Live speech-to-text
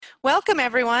Welcome,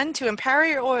 everyone, to Empower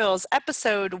Your Oils,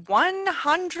 episode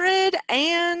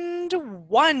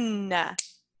 101.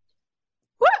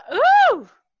 Woo!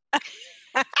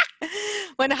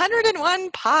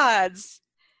 101 pods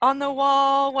on the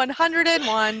wall,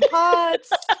 101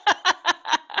 pods.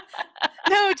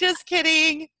 No, just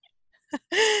kidding.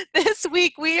 This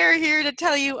week, we are here to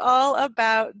tell you all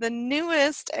about the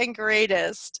newest and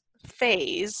greatest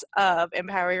phase of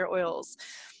Empower Your Oils.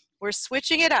 We're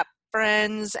switching it up,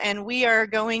 friends, and we are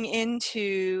going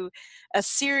into a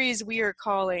series we are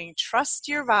calling Trust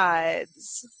Your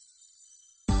Vibes.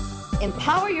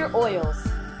 Empower Your Oils.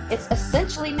 It's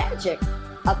essentially magic,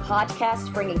 a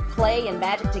podcast bringing play and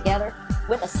magic together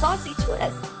with a saucy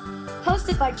twist.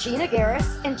 Hosted by Gina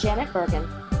Garris and Janet Bergen,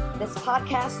 this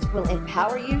podcast will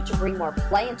empower you to bring more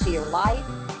play into your life,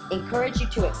 encourage you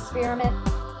to experiment,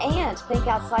 and think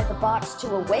outside the box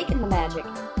to awaken the magic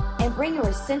and bring your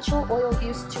essential oil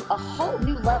use to a whole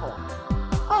new level.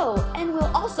 Oh, and we'll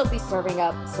also be serving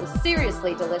up some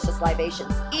seriously delicious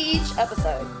libations each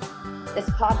episode. This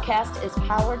podcast is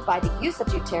powered by the use of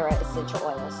doTERRA essential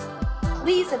oils.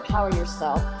 Please empower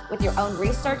yourself with your own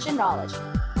research and knowledge.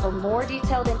 For more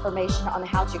detailed information on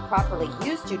how to properly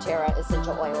use doTERRA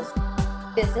essential oils,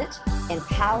 visit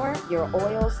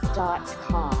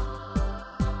empoweryouroils.com.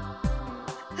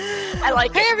 I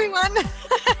like Hey, it. everyone.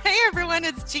 Hey, everyone.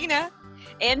 It's Gina.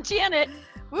 And Janet.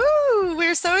 Woo!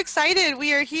 We're so excited.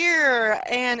 We are here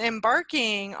and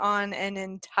embarking on an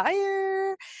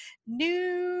entire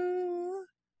new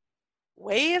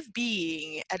way of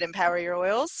being at Empower Your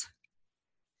Oils.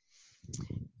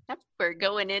 Yep, we're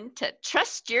going into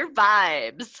Trust Your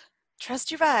Vibes. Trust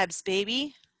your vibes,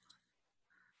 baby.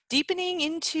 Deepening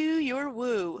into your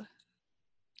woo.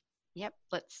 Yep,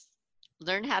 let's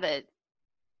learn how to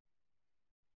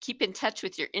keep in touch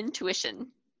with your intuition.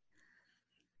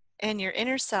 And your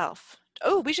inner self.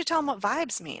 Oh, we should tell them what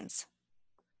vibes means.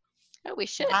 Oh, we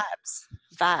should. Vibes.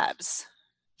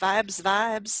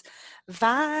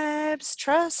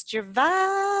 Trust your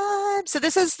vibes. So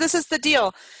this is the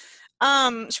deal.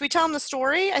 Should we tell them the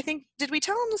story? Did we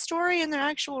tell them the story in their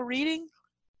actual reading?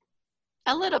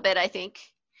 A little bit, I think.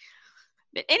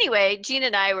 But anyway, Gina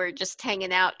and I were just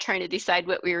hanging out trying to decide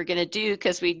what we were going to do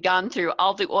because we'd gone through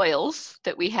all the oils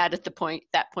that we had at that point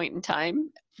in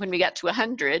time when we got to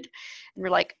 100. And we're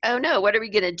like, oh no, what are we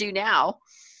going to do now?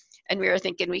 And we were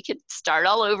thinking we could start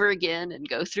all over again and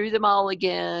go through them all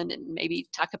again and maybe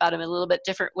talk about them a little bit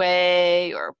different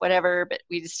way or whatever. But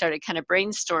we just started kind of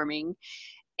brainstorming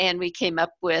and we came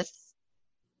up with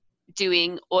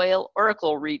doing oil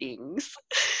oracle readings.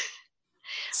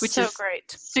 Which so is great.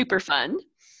 Super fun.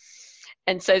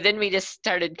 And so then we just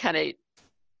started kind of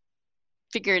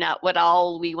figuring out what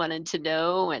all we wanted to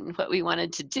know and what we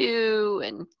wanted to do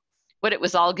and what it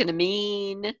was all going to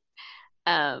mean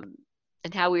and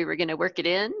how we were going to work it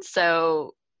in.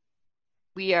 So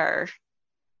we are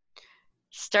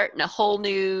starting a whole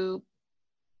new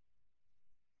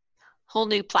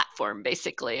platform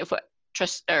basically of what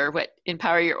what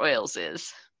Empower Your Oils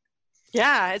is.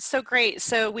 Yeah, it's so great.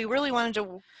 So we really wanted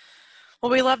to,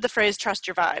 we love the phrase trust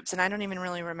your vibes, and I don't even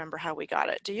really remember how we got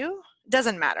it. Do you?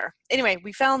 Doesn't matter. Anyway,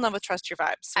 we fell in love with trust your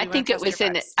vibes. So I think it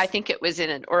was in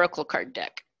an Oracle card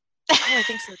deck. Oh, I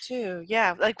think so too.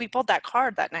 Yeah, like we pulled that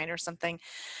card that night or something.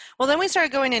 Well, then we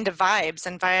started going into vibes,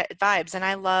 and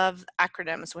I love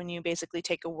acronyms when you basically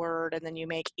take a word and then you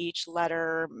make each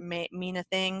letter mean a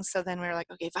thing. So then we were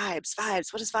like, okay, vibes.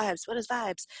 What is vibes? What is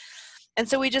vibes? And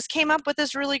so we just came up with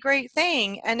this really great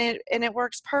thing, and it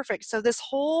works perfect. So this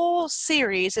whole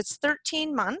series, it's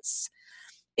 13 months,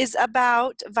 is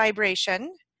about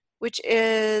vibration, which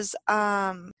is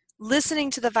listening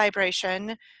to the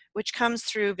vibration, which comes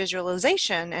through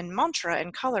visualization and mantra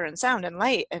and color and sound and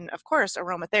light and, of course,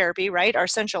 aromatherapy, right? Our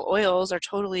essential oils are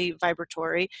totally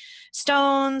vibratory.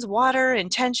 Stones, water,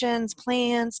 intentions,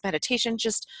 plants, meditation,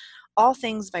 just all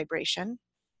things vibration.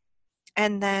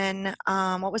 And then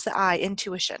what was the I?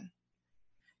 Intuition.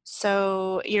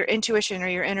 So your intuition or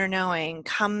your inner knowing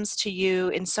comes to you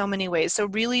in so many ways. So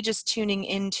really just tuning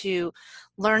into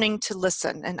learning to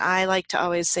listen. And I like to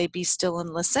always say, be still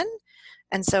and listen.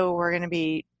 And so we're going to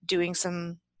be doing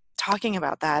some talking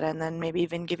about that, and then maybe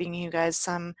even giving you guys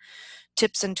some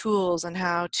tips and tools on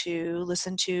how to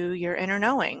listen to your inner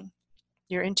knowing,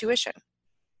 your intuition.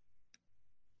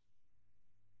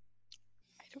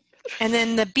 And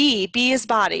then the B is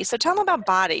body. So tell them about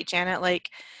body, Janet.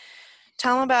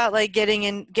 Tell them about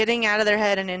getting out of their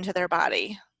head and into their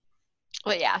body.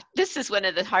 Well, yeah, this is one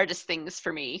of the hardest things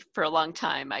for me for a long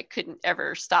time. I couldn't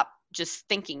ever stop just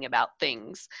thinking about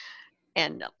things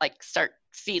and start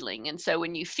feeling. And so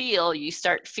when you feel, you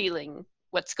start feeling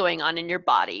what's going on in your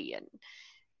body, and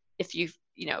if you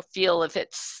feel if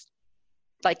it's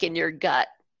like in your gut,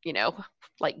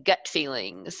 like gut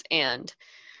feelings and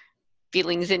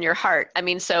feelings in your heart. I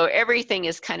mean, so everything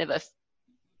is kind of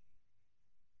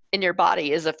in your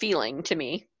body is a feeling to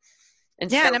me.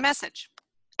 And Yeah, so, and a message.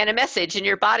 and a message, and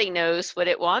your body knows what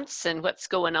it wants and what's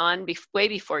going on way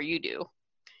before you do,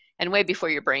 and way before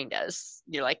your brain does.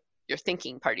 You're like your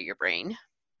thinking part of your brain.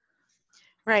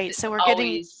 Right. It's So we're getting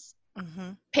always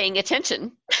paying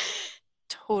attention.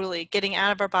 totally getting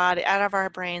out of our body, out of our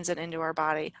brains and into our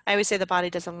body. I always say the body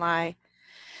doesn't lie.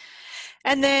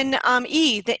 And then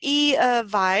the E of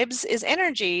vibes is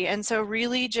energy. And so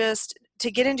really just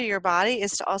to get into your body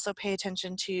is to also pay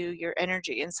attention to your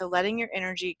energy. And so letting your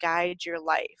energy guide your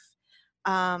life,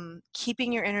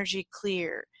 keeping your energy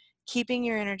clear, keeping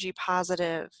your energy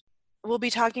positive. We'll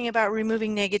be talking about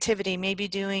removing negativity, maybe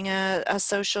doing a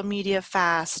social media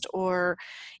fast, or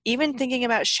even thinking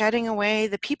about shedding away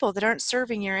the people that aren't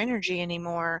serving your energy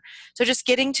anymore. So just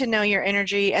getting to know your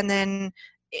energy, and then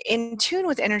in tune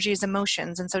with energy is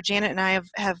emotions. And so Janet and I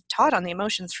have taught on the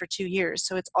emotions for 2 years.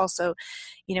 So it's also,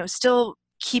 still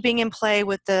keeping in play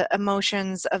with the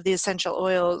emotions of the essential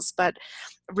oils, but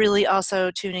really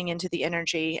also tuning into the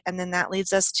energy. And then that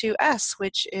leads us to S,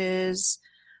 which is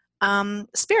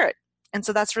spirit. And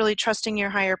so that's really trusting your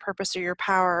higher purpose or your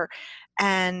power.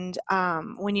 And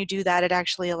when you do that, it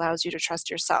actually allows you to trust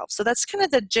yourself. So that's kind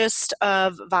of the gist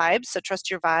of vibes. So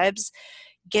trust your vibes,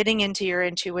 getting into your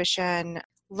intuition,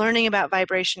 learning about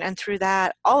vibration, and through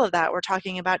that, all of that, we're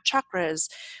talking about chakras.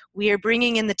 We are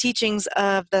bringing in the teachings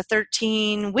of the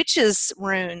 13 witches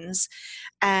runes,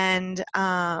 and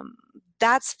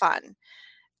that's fun.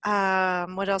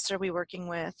 What else are we working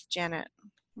with, Janet?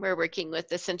 We're working with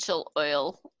essential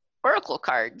oil oracle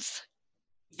cards.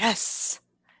 Yes.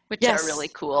 Which are really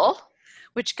cool.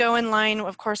 Which go in line,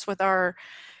 of course, with our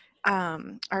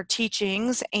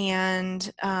teachings,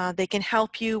 and they can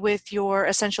help you with your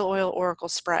essential oil oracle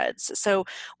spreads. So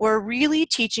we're really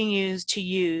teaching you to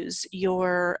use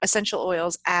your essential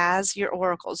oils as your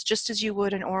oracles, just as you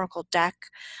would an oracle deck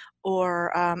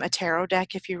or a tarot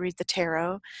deck if you read the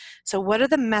tarot. So what are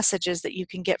the messages that you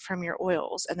can get from your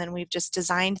oils? And then we've just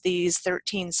designed these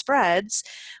 13 spreads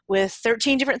with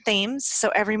 13 different themes. So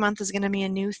every month is going to be a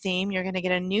new theme. You're going to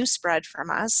get a new spread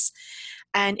from us.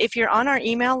 And if you're on our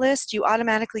email list, you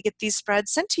automatically get these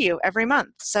spreads sent to you every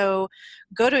month. So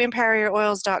go to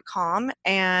empoweryouroils.com,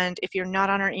 and if you're not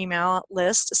on our email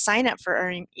list, sign up for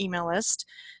our email list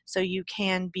so you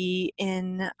can be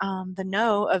in the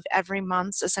know of every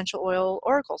month's essential oil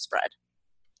oracle spread.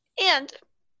 And,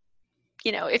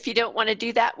 if you don't want to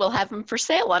do that, we'll have them for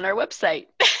sale on our website.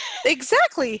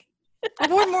 Exactly.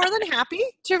 We're more than happy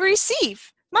to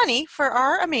receive money for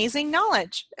our amazing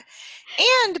knowledge.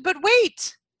 But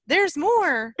wait, there's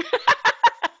more.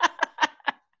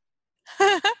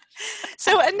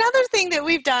 So another thing that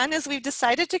we've done is we've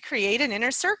decided to create an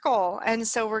inner circle. And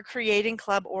so we're creating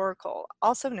Club Oracle,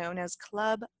 also known as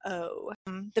Club O.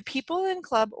 The people in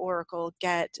Club Oracle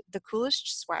get the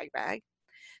coolest swag bag.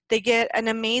 They get an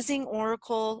amazing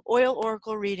oil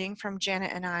oracle reading from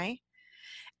Janet and I.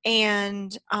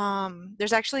 And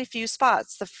there's actually a few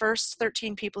spots. The first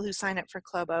 13 people who sign up for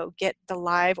Club O get the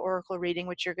live oracle reading,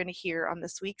 which you're going to hear on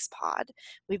this week's pod.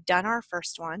 We've done our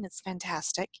first one. It's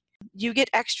fantastic. You get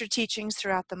extra teachings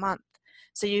throughout the month.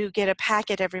 So you get a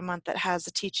packet every month that has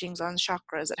the teachings on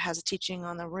chakras. It has a teaching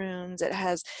on the runes. It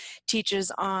has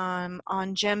teaches on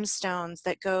gemstones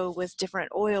that go with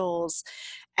different oils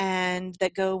and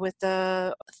that go with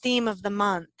the theme of the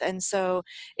month. And so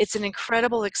it's an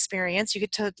incredible experience. You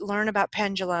get to learn about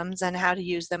pendulums and how to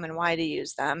use them and why to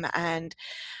use them. And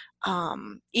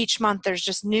each month there's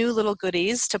just new little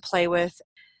goodies to play with.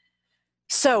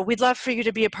 So we'd love for you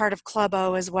to be a part of Club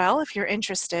O as well if you're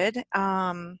interested.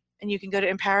 And you can go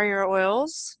to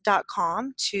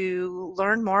empoweryouroils.com to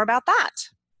learn more about that.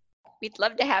 We'd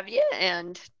love to have you,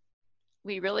 and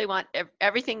we really want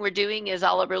everything we're doing is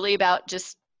all really about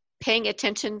just paying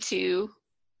attention to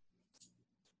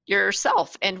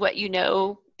yourself and what you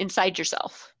know inside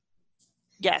yourself.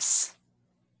 Yes.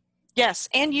 Yes,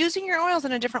 and using your oils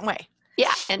in a different way.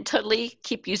 Yeah, and totally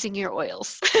keep using your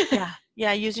oils.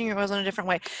 Yeah, using your oils in a different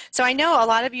way. So I know a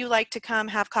lot of you like to come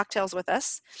have cocktails with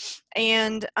us,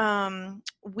 and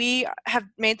we have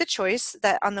made the choice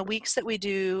that on the weeks that we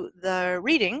do the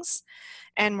readings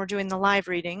and we're doing the live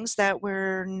readings, that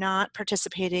we're not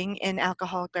participating in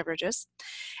alcoholic beverages.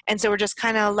 And so we're just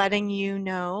kind of letting you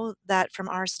know that from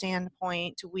our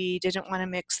standpoint, we didn't want to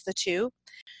mix the two.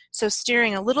 So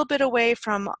steering a little bit away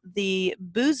from the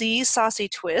boozy saucy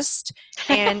twist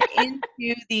and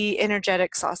into the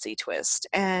energetic saucy twist.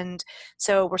 And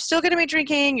so we're still going to be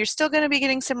drinking. You're still going to be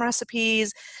getting some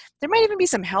recipes. There might even be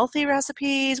some healthy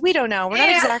recipes. We don't know. We're not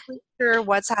exactly sure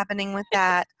what's happening with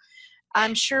that.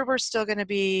 I'm sure we're still going to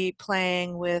be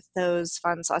playing with those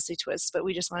fun saucy twists, but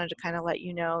we just wanted to kind of let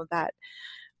you know that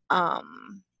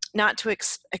not to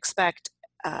expect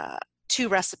 2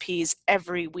 recipes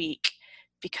every week,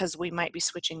 because we might be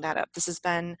switching that up. This has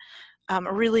been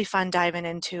really fun diving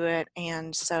into it,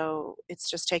 and so it's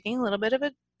just taking a little bit of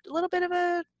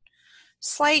a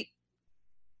slight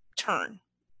turn.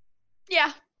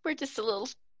 Yeah, we're just a little,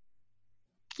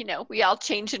 we all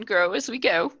change and grow as we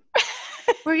go.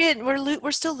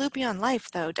 We're still loopy on life,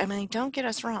 though. I mean, don't get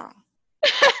us wrong.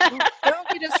 Don't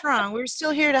get us wrong. We're still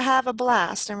here to have a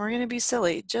blast, and we're going to be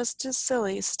silly, just as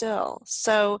silly still.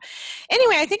 So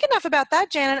anyway, I think enough about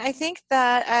that, Janet. I think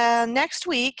that next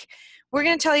week we're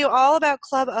going to tell you all about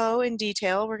Club O in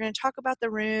detail. We're going to talk about the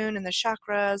rune and the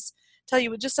chakras, tell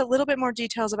you just a little bit more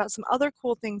details about some other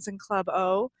cool things in Club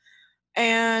O.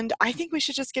 And I think we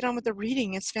should just get on with the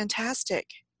reading. It's fantastic.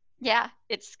 Yeah,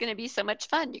 it's going to be so much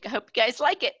fun. I hope you guys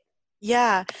like it.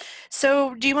 Yeah.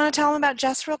 So do you want to tell them about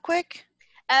Jess real quick?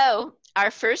 Oh,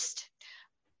 our first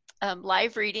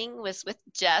live reading was with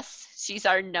Jess. She's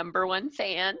our #1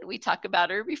 fan. We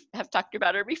have talked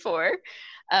about her before.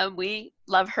 We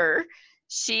love her.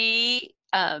 She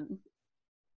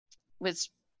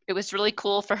it was really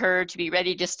cool for her to be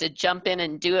ready just to jump in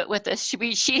and do it with us.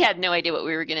 She had no idea what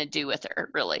we were going to do with her,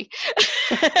 really,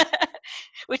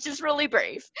 which is really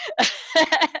brave.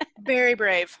 Very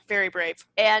brave, very brave.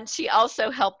 And she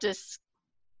also helped us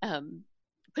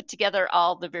put together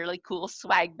all the really cool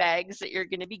swag bags that you're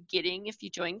going to be getting if you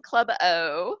join Club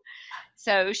O.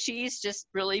 So she's just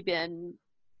really been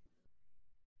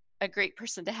a great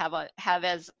person to have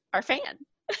as our fan.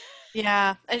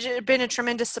 Yeah, it's been a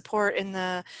tremendous support in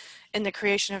the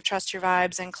creation of Trust Your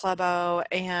Vibes and Club O,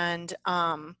 and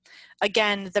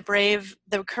again,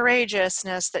 the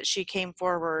courageousness that she came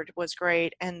forward was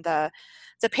great, and the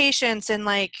patience and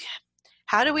like,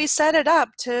 how do we set it up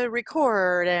to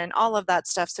record and all of that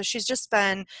stuff. So she's just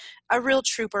been a real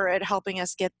trooper at helping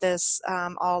us get this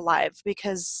all live,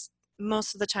 because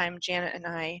most of the time Janet and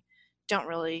I don't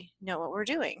really know what we're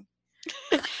doing.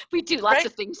 We do lots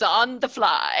of things on the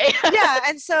fly. Yeah,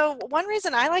 and so one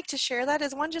reason I like to share that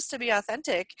is, one, just to be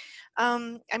authentic.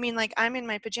 I mean, like, I'm in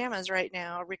my pajamas right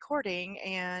now recording,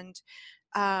 and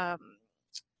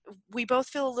we both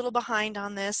feel a little behind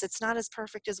on this. It's not as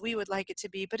perfect as we would like it to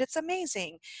be, but it's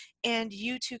amazing. And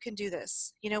you too can do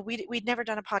this. We'd never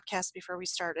done a podcast before we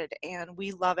started, and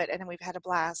we love it, and we've had a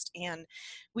blast, and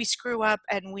we screw up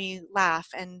and we laugh,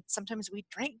 and sometimes we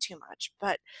drink too much,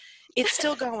 but it's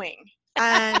still going.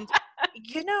 And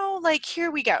like, here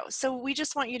we go. So we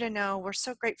just want you to know we're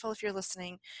so grateful if you're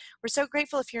listening. We're so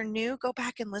grateful if you're new. Go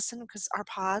back and listen, because our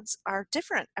pods are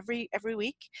different every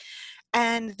week,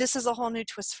 and this is a whole new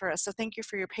twist for us. So thank you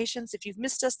for your patience. If you've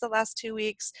missed us the last 2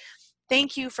 weeks,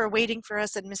 thank you for waiting for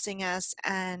us and missing us.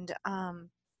 And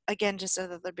again, just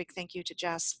another big thank you to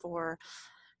Jess for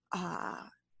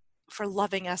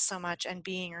loving us so much and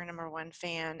being our #1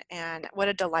 fan. And what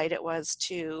a delight it was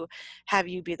to have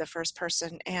you be the first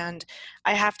person. And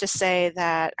I have to say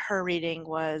that her reading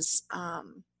was,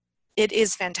 it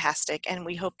is fantastic, and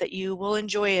we hope that you will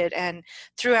enjoy it. And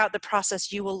throughout the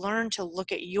process, you will learn to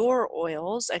look at your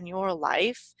oils and your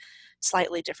life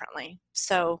slightly differently.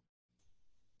 So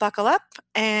buckle up.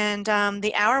 And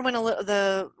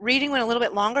the reading went a little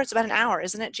bit longer. It's about an hour,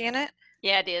 isn't it, Janet?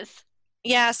 Yeah, it is.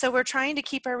 Yeah, so we're trying to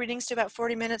keep our readings to about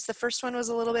 40 minutes. The first one was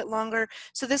a little bit longer.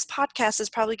 So this podcast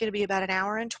is probably going to be about an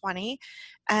hour and 20.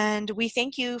 And we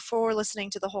thank you for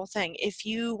listening to the whole thing. If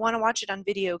you want to watch it on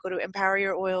video, go to Empower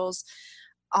Your Oils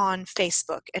on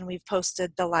Facebook, and we've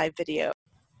posted the live video.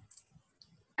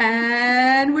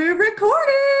 And we're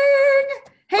recording!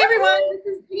 Hey everyone, this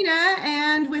is Gina,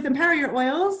 and with Empower Your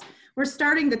Oils, we're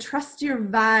starting the Trust Your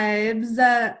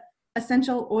Vibes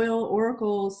Essential Oil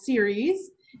Oracle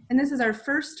series. And this is our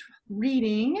first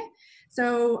reading.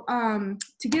 So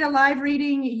to get a live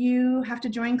reading, you have to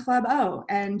join Club O.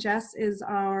 And Jess is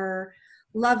our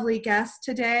lovely guest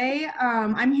today.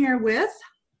 I'm here with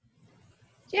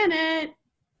Janet.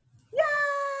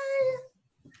 Yay!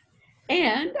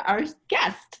 And our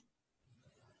guest.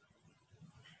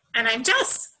 And I'm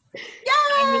Jess. Yay!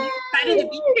 I'm really excited to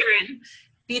be here and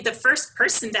be the first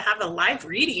person to have a live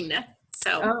reading.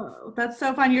 So Oh, that's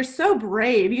so fun. You're so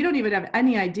brave. You don't even have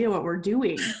any idea what we're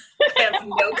doing. I have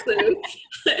no clue.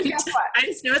 Guess what? I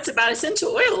just know it's about essential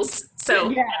oils. So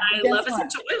Yeah, and I guess love what?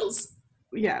 essential oils.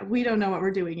 Yeah, we don't know what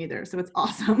we're doing either, so it's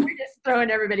awesome. We're just throwing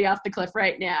everybody off the cliff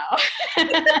right now.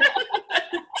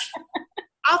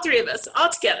 All three of us, all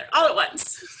together, all at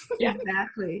once. Yeah.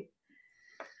 Exactly.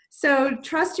 So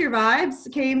Trust Your Vibes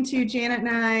came to Janet and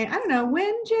I don't know,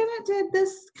 when, Janet, did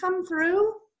this come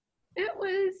through? It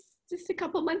was just a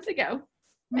couple months ago.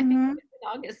 I think it was in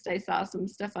August. I saw some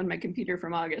stuff on my computer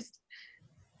from August.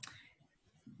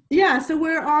 Yeah, so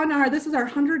we're on this is our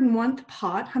 101th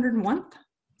pod. 101th?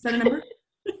 Is that a number?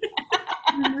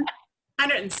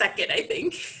 102nd, I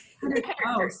think.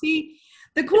 Oh, see,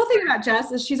 the cool thing about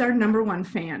Jess is she's our number one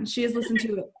fan. She has listened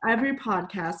to every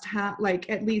podcast, like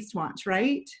at least once,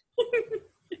 right?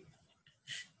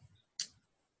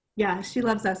 Yeah, she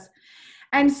loves us.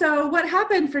 And so what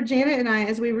happened for Janet and I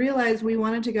is we realized we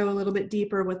wanted to go a little bit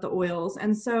deeper with the oils.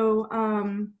 And so,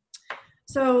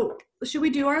 so should we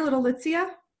do our little Litsia?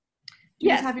 Do you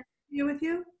guys have your Litsia with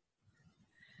you?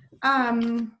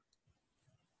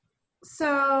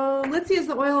 So Litsia is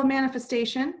the oil of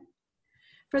manifestation,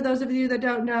 for those of you that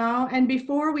don't know. And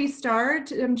before we start,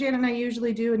 Janet and I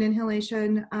usually do an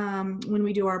inhalation when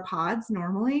we do our pods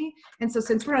normally. And so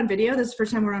since we're on video, this is the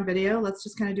first time we're on video, let's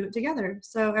just kind of do it together.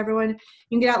 So everyone, you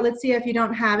can get out Litsia. If you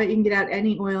don't have it, you can get out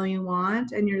any oil you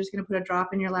want. And you're just going to put a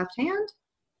drop in your left hand.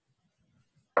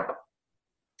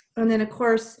 And then, of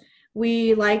course,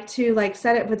 we like to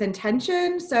set it with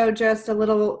intention. So just a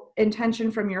little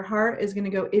intention from your heart is going to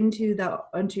go into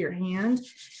your hand.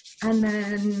 And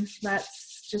then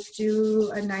let's just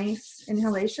do a nice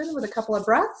inhalation with a couple of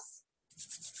breaths.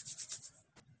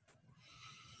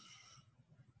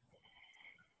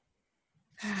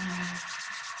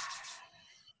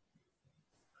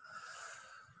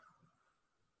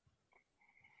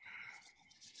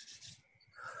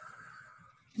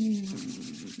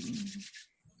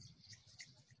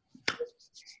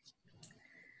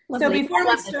 So before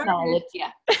we start,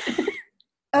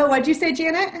 oh, what'd you say,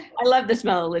 Janet? I love the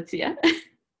smell of Litsia.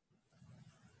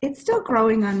 It's still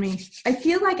growing on me. I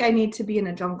feel like I need to be in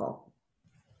a jungle.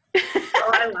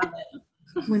 Oh, I love it.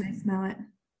 When I smell it.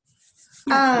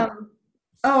 I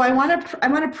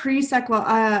want a pre-sequel.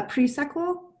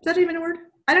 Pre-sequel? Is that even a word?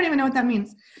 I don't even know what that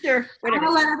means. Sure. Whatever.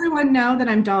 I'll let everyone know that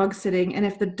I'm dog sitting, and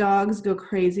if the dogs go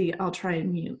crazy, I'll try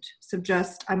and mute. So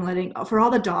I'm letting, for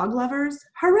all the dog lovers,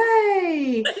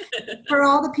 hooray! For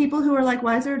all the people who are like,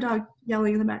 why is there a dog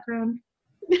yelling in the background?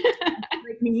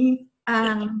 Like me.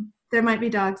 There might be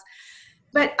dogs.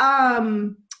 But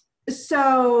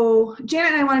so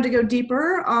Janet and I wanted to go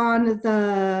deeper on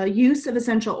the use of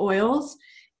essential oils.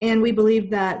 And we believe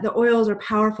that the oils are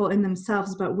powerful in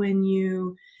themselves, but when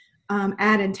you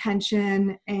add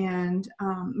intention and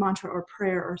mantra or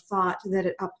prayer or thought, that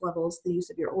it up-levels the use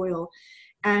of your oil.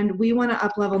 And we want to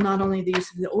up-level not only the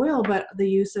use of the oil, but the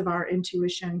use of our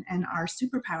intuition and our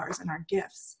superpowers and our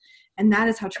gifts. And that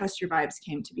is how Trust Your Vibes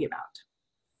came to be about.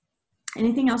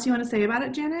 Anything else you want to say about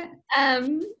it, Janet?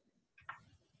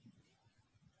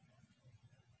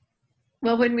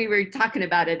 Well, when we were talking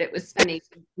about it, it was funny.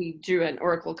 We drew an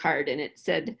oracle card and it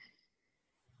said,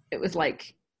 it was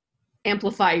like,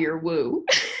 amplify your woo.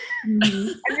 Mm-hmm.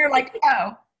 And you're like,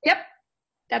 oh, yep,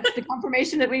 that's the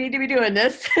confirmation that we need to be doing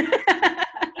this.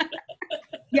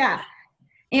 Yeah,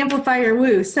 amplify your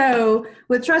woo. So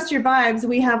with Trust Your Vibes,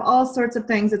 we have all sorts of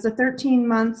things. It's a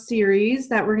 13-month series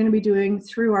that we're going to be doing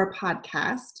through our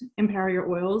podcast, Empower Your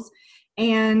Oils.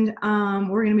 And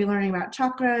we're going to be learning about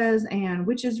chakras and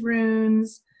witches'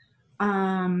 runes.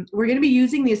 We're going to be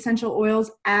using the essential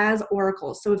oils as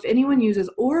oracles. So if anyone uses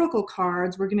oracle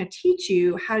cards, we're going to teach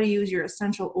you how to use your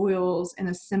essential oils in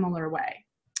a similar way.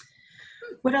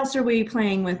 What else are we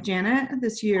playing with, Janet,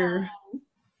 this year?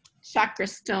 Chakra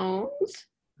stones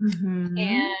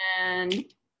and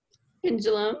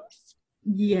pendulums.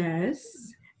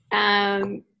 Yes.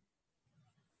 And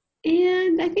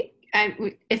I think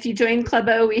if you join Club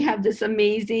O, we have this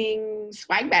amazing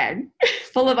swag bag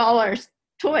full of all our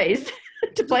toys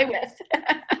to play with.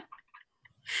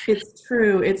 It's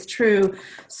true. It's true.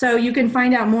 So you can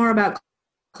find out more about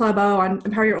Club O on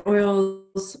Empower Your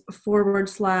Oils /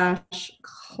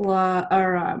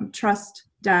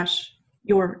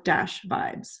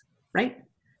 trust-your-vibes, right?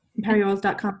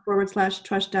 EmpowerYourOils.com /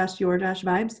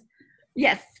 trust-your-vibes.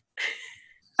 Yes.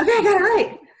 Okay, I got it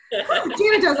right.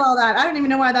 Gina does all that. I don't even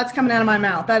know why that's coming out of my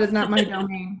mouth. That is not my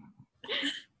domain.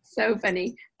 So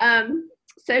funny.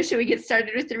 So should we get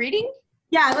started with the reading?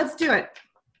 Yeah, let's do it.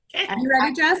 Okay. You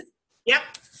ready, Jess? Yep.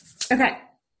 Okay.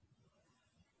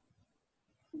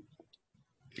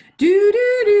 Do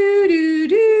do do do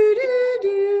do do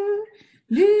do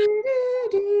do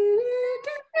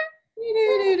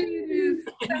do do.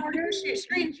 So we're going to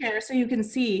screen share so you can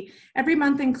see. Every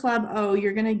month in Club O,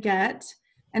 you're going to get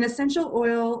an essential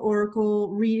oil oracle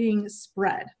reading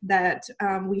spread that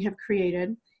we have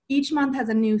created. Each month has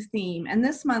a new theme. And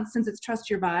this month, since it's Trust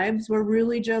Your Vibes, we're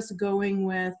really just going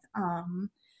with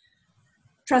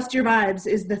Trust Your Vibes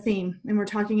is the theme. And we're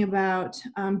talking about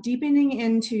deepening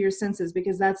into your senses,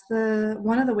 because that's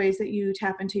one of the ways that you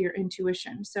tap into your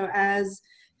intuition. So as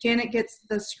Janet gets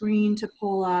the screen to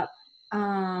pull up.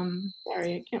 Sorry,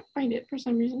 I can't find it for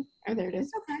some reason. Oh, there it is.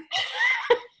 It's okay.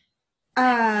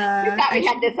 I thought we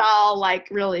had this all like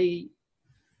really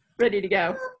ready to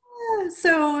go.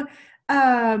 So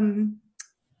the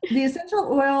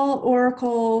essential oil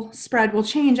oracle spread will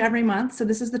change every month. So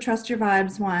this is the Trust Your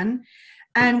Vibes one.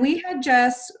 And we had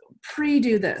Jess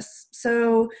pre-do this.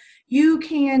 So you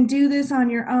can do this on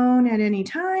your own at any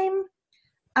time.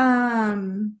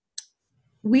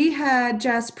 We had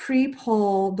Jess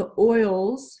pre-pull the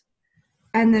oils,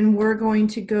 and then we're going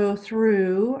to go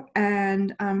through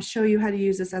and show you how to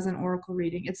use this as an oracle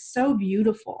reading. It's so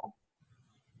beautiful.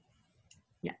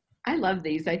 Yeah, I love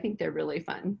these. I think they're really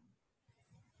fun.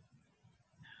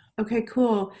 Okay,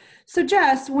 cool. So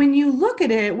Jess, when you look at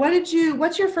it, what's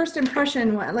your first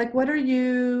impression? What are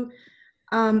you,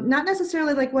 not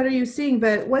necessarily like what are you seeing,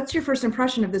 but what's your first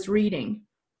impression of this reading?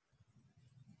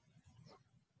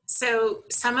 So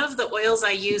some of the oils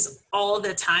I use all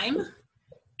the time,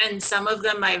 and some of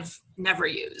them I've never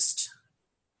used.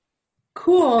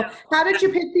 Cool. How did you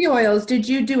pick the oils? Did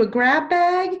you do a grab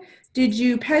bag? Did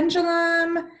you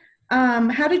pendulum?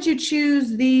 How did you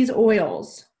choose these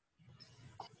oils?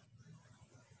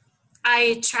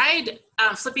 I tried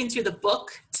flipping through the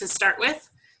book to start with,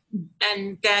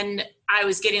 and then I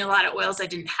was getting a lot of oils I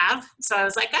didn't have. So I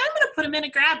was like, I'm going to put them in a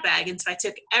grab bag. And so I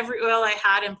took every oil I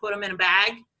had and put them in a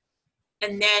bag.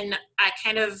 And then I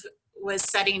kind of was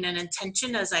setting an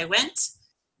intention as I went,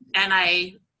 and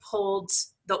I pulled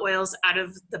the oils out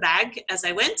of the bag as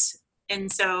I went.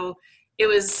 And so it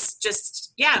was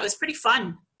just, yeah, it was pretty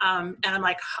fun. And I'm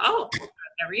like, oh, I've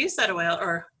never used that oil,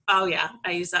 or, oh yeah,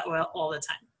 I use that oil all the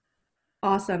time.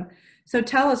 Awesome. So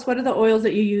tell us, what are the oils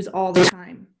that you use all the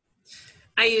time?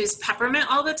 I use peppermint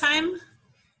all the time.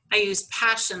 I use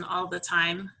passion all the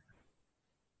time.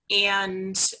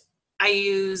 And I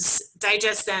use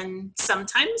digestin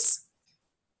sometimes.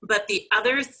 But the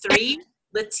other three,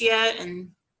 Litia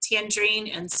and tangerine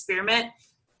and spearmint,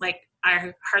 like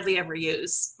I hardly ever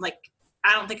use. Like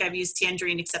I don't think I've used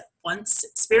tangerine except once.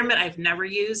 Spearmint I've never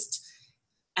used.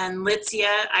 And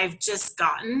Litia I've just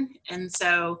gotten. And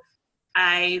so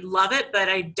I love it, but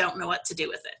I don't know what to do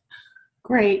with it.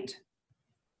 Great.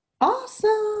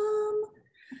 Awesome.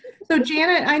 So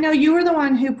Janet, I know you were the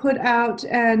one who put out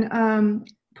and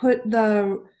put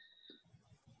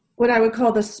what I would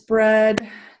call the spread.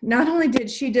 Not only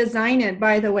did she design it,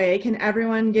 by the way, can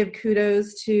everyone give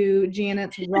kudos to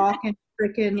Janet's rockin'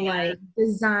 frickin' like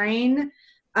design.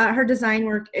 Her design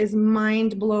work is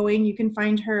mind-blowing. You can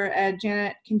find her at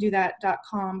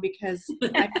janetcandothat.com because I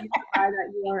need to buy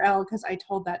that URL because I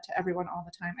told that to everyone all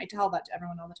the time. I tell that to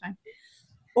everyone all the time.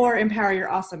 Or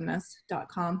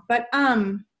empoweryouраwesomeness.com. But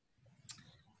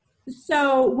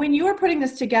so when you were putting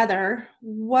this together,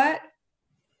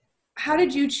 how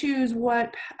did you choose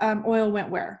what oil went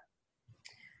where?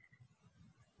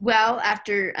 Well,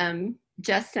 after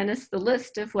Jess sent us the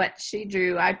list of what she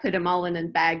drew, I put them all in a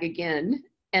bag again.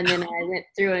 And then I went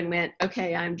through and went,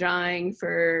 okay, I'm drawing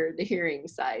for the hearing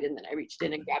side. And then I reached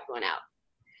in and grabbed one out.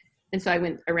 And so I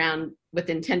went around with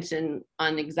intention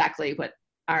on exactly what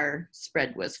our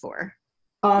spread was for.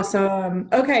 Awesome.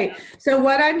 Okay. So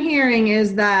what I'm hearing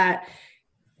is that,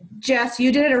 Jess,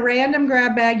 you did a random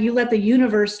grab bag. You let the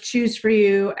universe choose for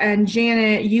you. And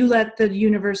Janet, you let the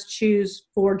universe choose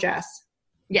for Jess.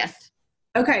 Yes.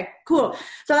 Okay, cool.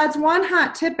 So that's one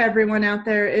hot tip, everyone out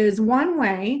there, is one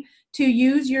way to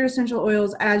use your essential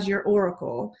oils as your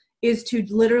oracle is to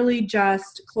literally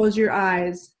just close your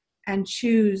eyes and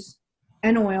choose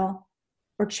an oil,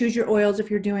 or choose your oils if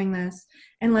you're doing this,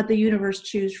 and let the universe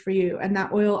choose for you. And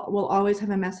that oil will always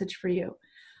have a message for you.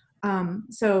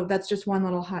 So that's just one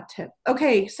little hot tip.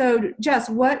 Okay, so Jess,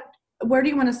 where do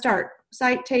you want to start?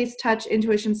 Sight, taste, touch,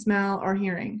 intuition, smell, or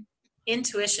hearing?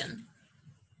 Intuition.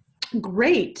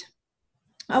 Great.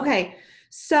 Okay,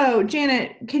 so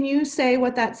Janet, can you say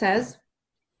what that says?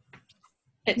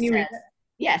 It Can you read says,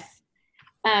 yes.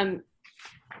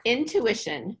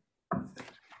 Intuition.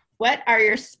 What are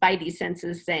your spidey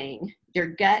senses saying? Your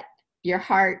gut, your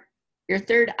heart, your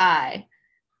third eye.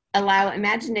 Allow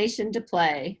imagination to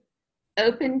play.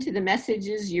 open to the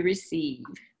messages you receive.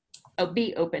 Oh,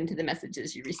 be open to the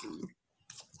messages you receive.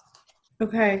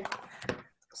 Okay.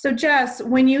 So Jess,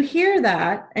 when you hear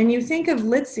that and you think of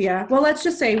Litsia, well, let's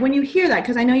just say when you hear that,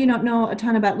 because I know you don't know a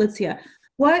ton about Litsia,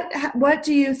 what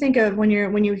do you think of when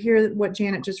you hear what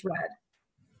Janet just read?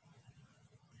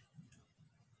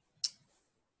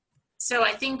 So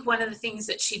I think one of the things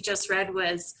that she just read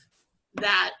was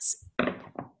that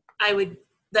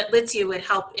that Litsia would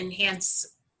help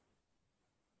enhance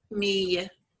me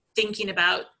thinking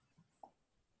about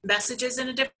messages in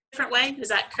a different way. Is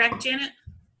that correct, Janet?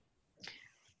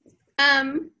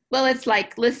 Well, it's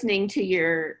like listening to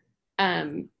your,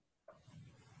 to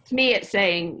me, it's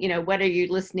saying, what are you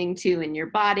listening to in your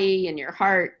body and your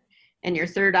heart and your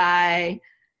third eye?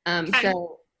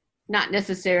 So not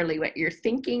necessarily what you're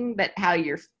thinking, but how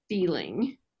you're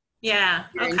feeling. Yeah.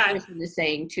 Your intuition is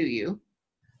saying to you.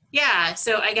 Yeah.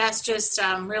 So I guess just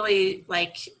really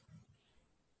like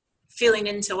feeling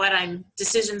into what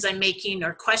decisions I'm making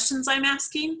or questions I'm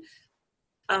asking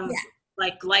of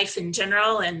like life in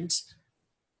general, and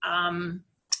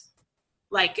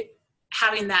like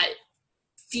having that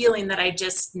feeling that I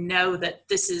just know that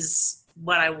this is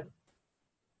what I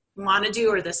want to do,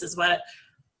 or this is what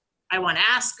I want to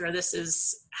ask, or this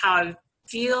is how I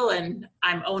feel, and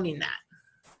I'm owning that.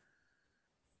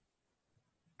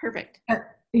 Perfect.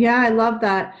 Yeah, I love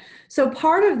that. So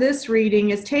part of this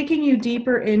reading is taking you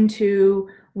deeper into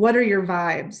what are your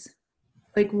vibes?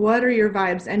 Like, what are your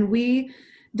vibes? And we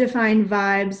define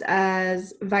vibes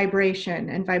as vibration,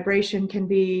 and vibration can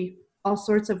be all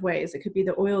sorts of ways. It could be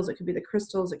the oils, it could be the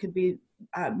crystals, it could be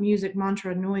music,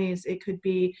 mantra, noise, it could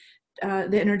be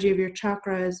the energy of your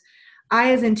chakras.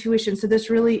 I is intuition. So this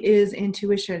really is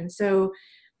intuition. So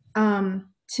to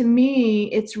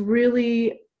me, it's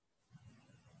really,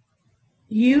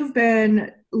 you've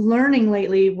been learning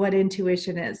lately what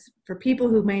intuition is. For people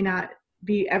who may not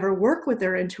ever work with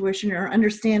their intuition or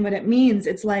understand what it means,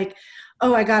 it's like,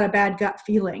 oh, I got a bad gut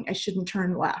feeling, I shouldn't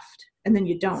turn left. And then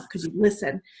you don't, because you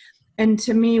listen. And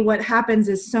to me, what happens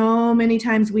is so many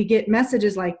times we get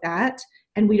messages like that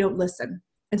and we don't listen.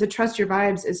 And so Trust Your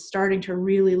Vibes is starting to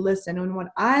really listen. And what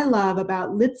I love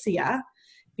about Litsia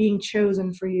being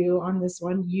chosen for you on this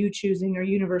one, you choosing or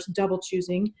universe double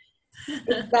choosing,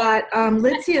 is that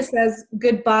Litsia says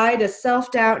goodbye to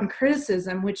self-doubt and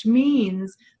criticism, which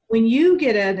means when you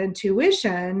get an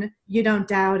intuition, you don't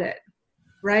doubt it,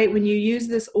 right? When you use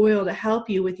this oil to help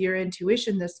you with your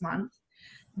intuition this month,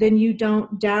 then you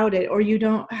don't doubt it, or you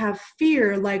don't have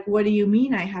fear, like, what do you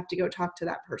mean I have to go talk to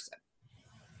that person?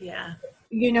 Yeah.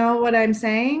 You know what I'm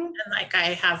saying? And like I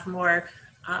have more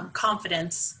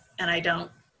confidence, and I don't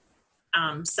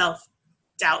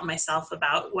self-doubt myself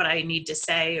about what I need to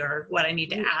say or what I need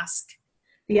to ask.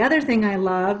 The other thing I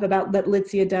love about that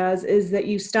Litsia does is that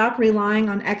you stop relying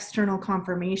on external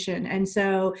confirmation. And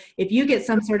so if you get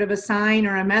some sort of a sign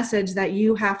or a message that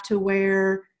you have to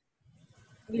wear,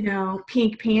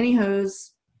 pink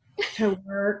pantyhose to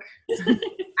work,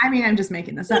 I mean, I'm just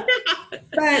making this up.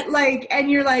 But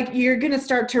you're going to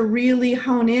start to really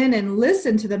hone in and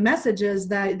listen to the messages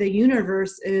that the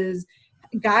universe is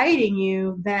guiding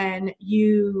you, then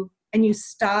you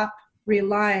stop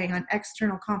relying on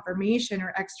external confirmation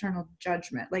or external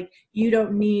judgment. Like, you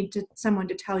don't need someone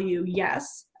to tell you,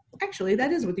 yes, actually,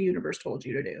 that is what the universe told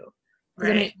you to do.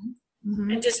 Right.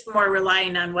 Mm-hmm. And just more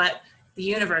relying on what the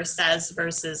universe says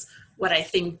versus what I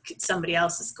think somebody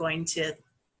else is going to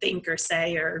think or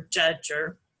say or judge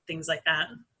or things like that.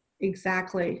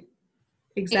 Exactly.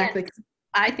 And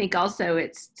I think also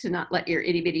it's to not let your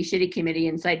itty bitty shitty committee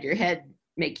inside your head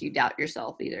make you doubt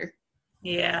yourself either.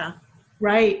 Yeah.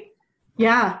 Right.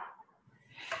 Yeah.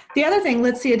 The other thing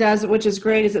Litsia does, which is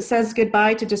great, is it says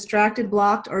goodbye to distracted,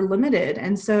 blocked, or limited.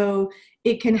 And so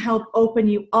it can help open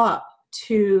you up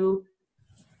to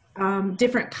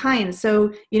different kinds.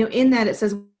 So, in that it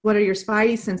says, what are your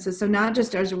spidey senses? So not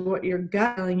just as what your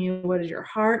gut telling you, what is your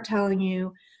heart telling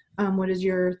you? What is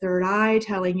your third eye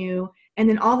telling you? And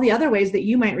then all the other ways that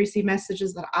you might receive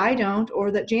messages that I don't,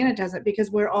 or that Janet doesn't, because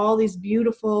we're all these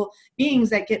beautiful beings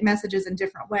that get messages in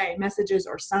different ways, messages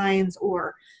or signs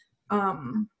or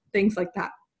things like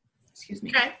that. Excuse me.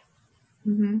 Okay.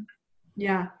 Mm-hmm.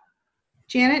 Yeah.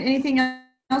 Janet, anything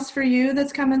else for you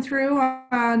that's coming through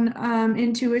on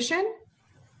intuition?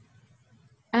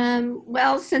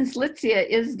 Well, since Litsia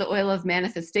is the oil of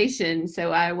manifestation,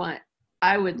 so I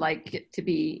would like it to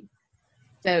be,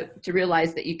 so to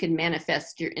realize that you can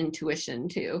manifest your intuition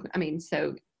too. I mean,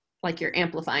 so like you're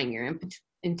amplifying your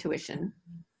intuition.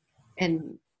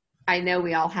 And I know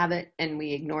we all have it and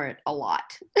we ignore it a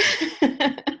lot.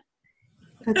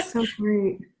 That's so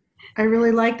great. I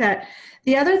really like that.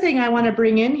 The other thing I want to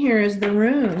bring in here is the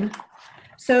rune.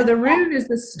 So the rune is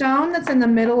the stone that's in the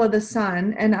middle of the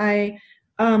sun, and I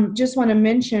just want to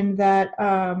mention that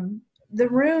the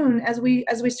rune, as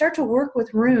we start to work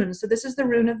with runes, so this is the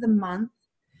rune of the month.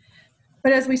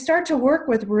 But as we start to work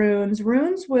with runes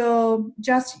will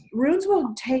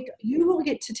take, you will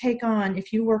get to take on,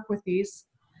 if you work with these,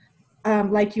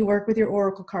 like you work with your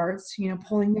oracle cards,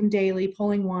 pulling them daily,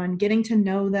 pulling one, getting to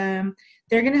know them.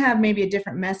 They're going to have maybe a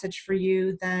different message for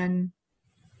you than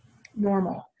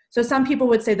normal. So some people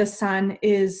would say the sun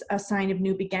is a sign of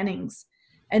new beginnings.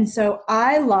 And so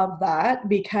I love that,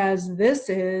 because this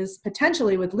is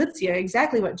potentially with Lizia,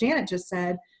 exactly what Janet just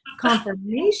said,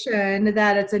 confirmation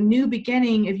that it's a new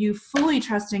beginning of you fully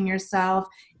trusting yourself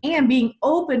and being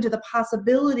open to the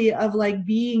possibility of like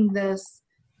being this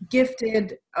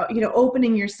gifted,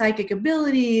 opening your psychic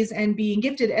abilities and being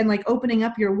gifted and like opening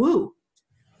up your woo.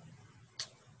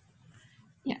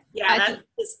 Yeah, that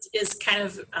is kind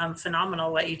of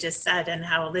phenomenal what you just said, and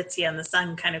how Lizia and the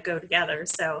sun kind of go together.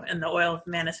 So, and the oil of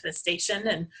manifestation,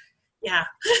 and yeah,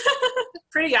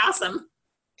 pretty awesome.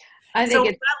 I think so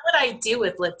what would I do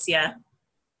with Lizia?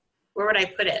 Where would I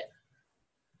put it?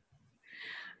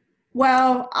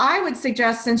 Well, I would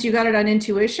suggest, since you got it on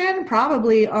intuition,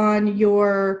 probably on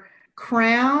your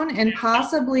crown, and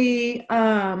possibly,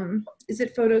 is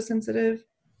it photosensitive?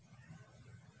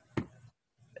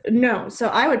 No. So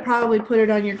I would probably put it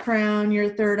on your crown, your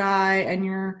third eye, and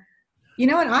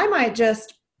I might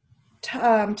just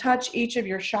touch each of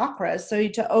your chakras, so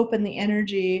to open the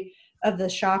energy of the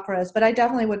chakras. But I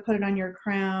definitely would put it on your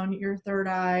crown, your third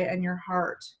eye, and your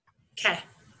heart. Okay.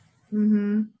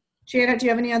 Mm-hmm. Janet, do you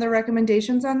have any other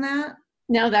recommendations on that?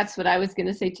 No, that's what I was going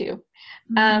to say too.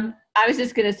 Mm-hmm. I was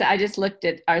just going to say, I just looked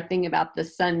at our thing about the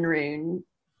sun rune,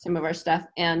 some of our stuff,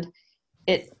 and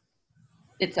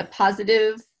it's a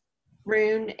positive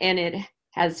rune, and it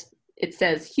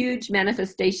says huge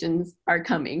manifestations are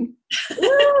coming.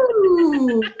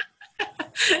 Ooh.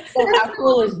 So how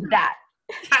cool is that?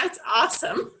 That's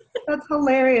awesome. That's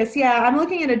hilarious. Yeah, I'm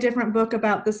looking at a different book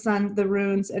about the sun, the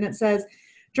runes, and it says,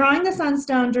 drawing the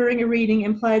sunstone during a reading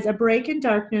implies a break in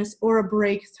darkness or a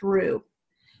breakthrough.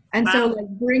 And wow. So like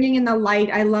bringing in the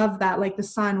light, I love that. Like the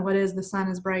sun, the sun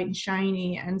is bright and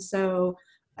shiny. And so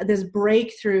this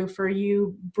breakthrough for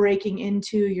you, breaking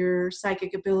into your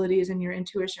psychic abilities and your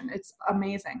intuition. It's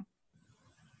amazing.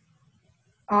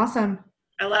 Awesome.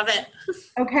 I love it.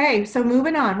 Okay, so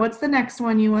moving on. What's the next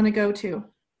one you want to go to?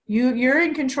 You're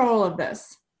in control of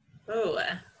this. Oh,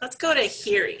 let's go to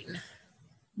hearing.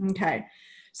 Okay.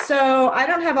 So I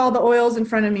don't have all the oils in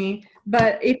front of me,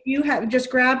 but if you have,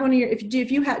 just grab one of your, do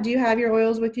you have your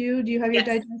oils with you? Do you have your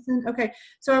Yes. digestion? Okay.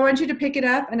 So I want you to pick it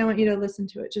up and I want you to listen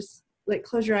to it. Just like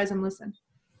close your eyes and listen.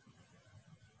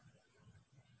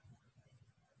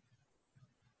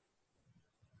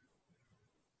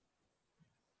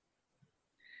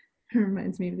 It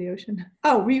reminds me of the ocean.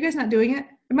 Oh, were you guys not doing it?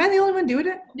 Am I the only one doing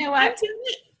it? No, I'm doing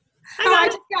it. You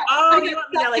want me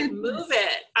to like move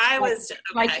it? I was okay.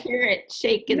 Like hear it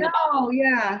shake in the bottle.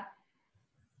 Yeah.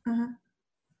 Uh-huh.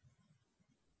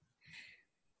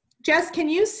 Jess, can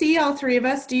you see all three of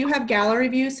us? Do you have gallery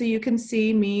view so you can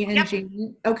see me and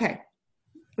Jean? Okay.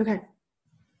 Okay.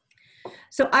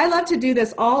 So I love to do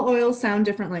this. All oils sound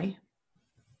differently.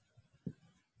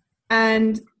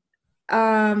 And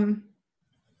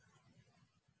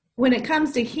when it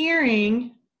comes to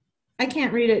hearing, I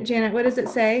can't read it. Janet, what does it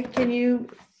say? Can you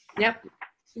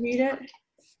read it? It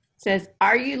says,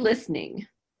 are you listening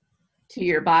to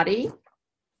your body,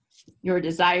 your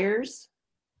desires,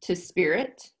 to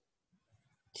spirit,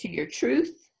 to your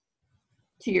truth,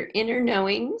 to your inner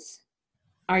knowings?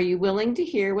 Are you willing to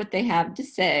hear what they have to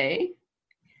say?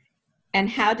 And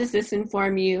how does this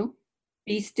inform you?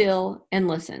 Be still and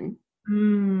listen.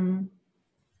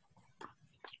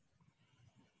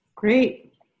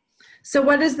 Great. So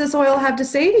what does this oil have to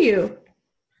say to you?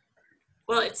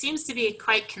 Well, it seems to be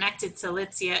quite connected to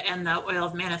Lizia and the oil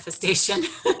of manifestation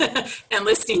and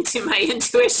listening to my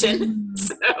intuition.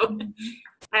 So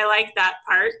I like that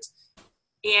part.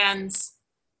 And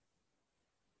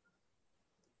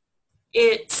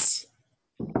it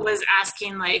was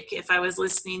asking like if I was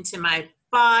listening to my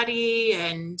body,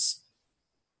 and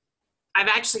I've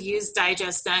actually used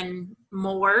Digest-N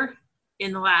more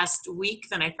in the last week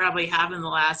than I probably have in the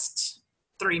last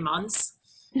 3 months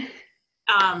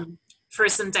for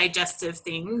some digestive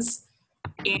things.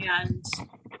 And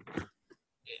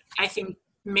I think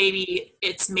maybe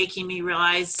it's making me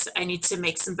realize I need to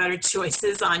make some better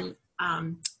choices on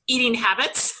eating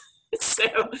habits. So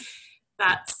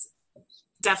that's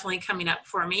definitely coming up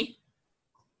for me.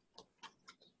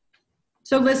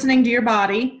 So listening to your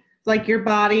body, like your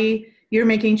body, you're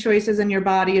making choices and your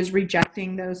body is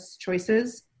rejecting those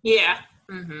choices. Yeah.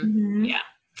 Mm-hmm. Yeah.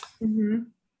 Mm-hmm.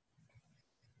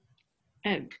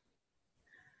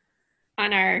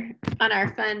 On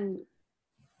our fun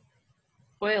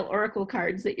oil oracle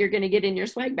cards that you're going to get in your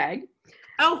swag bag.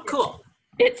 Oh, cool.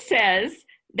 It says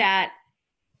that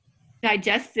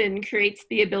digestion creates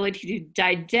the ability to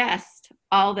digest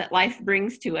all that life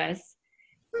brings to us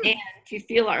and to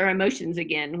feel our emotions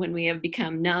again when we have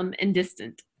become numb and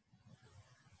distant.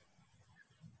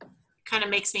 Kind of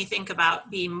makes me think about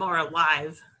being more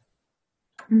alive.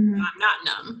 Mm-hmm. I'm not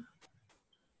numb.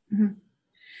 Mm-hmm.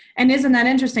 And isn't that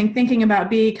interesting, thinking about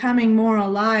becoming more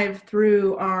alive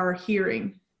through our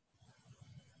hearing?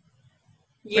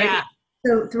 Yeah. Right?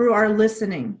 So through our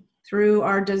listening, through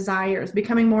our desires,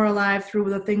 becoming more alive through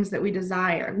the things that we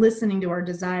desire, listening to our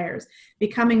desires,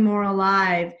 becoming more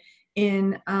alive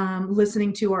in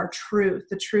listening to our truth,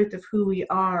 the truth of who we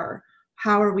are.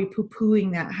 How are we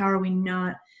poo-pooing that? How are we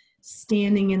not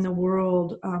standing in the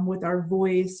world with our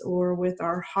voice or with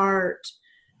our heart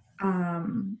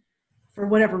for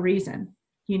whatever reason,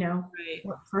 Right.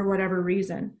 for whatever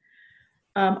reason.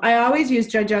 I always use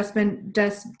Digest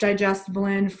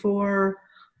Blend for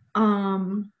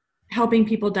helping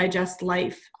people digest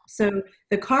life. So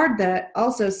the card that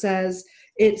also says,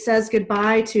 it says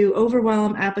goodbye to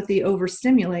overwhelm, apathy,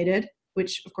 overstimulated,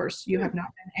 which of course you have not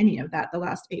done any of that the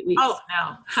last 8 weeks. Oh,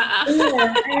 no.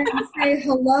 And say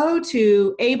hello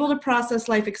to able to process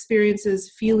life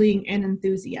experiences, feeling, and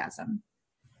enthusiasm.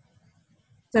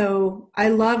 So I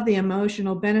love the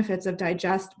emotional benefits of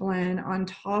Digest Blend on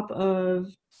top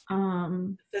of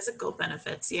physical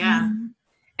benefits. Yeah.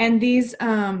 And these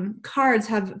cards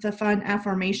have the fun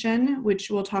affirmation, which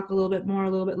we'll talk a little bit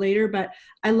later, but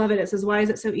I love it. It says, why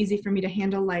is it so easy for me to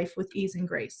handle life with ease and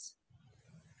grace?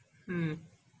 And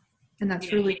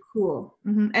that's really cool.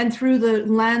 And through the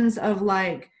lens of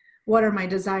like, what are my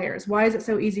desires? Why is it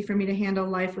so easy for me to handle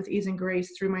life with ease and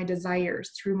grace through my desires,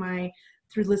 through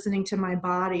listening to my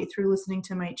body, through listening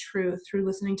to my truth, through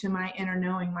listening to my inner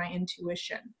knowing, my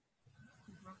intuition.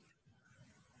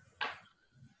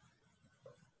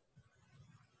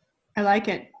 I like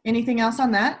it. Anything else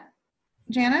on that,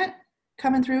 Janet?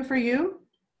 Coming through for you?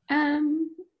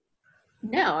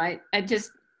 No, I just,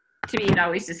 to me, it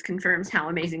always just confirms how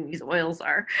amazing these oils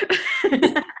are.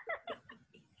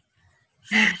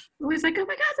 Always like, oh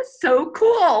my God, that's so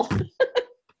cool.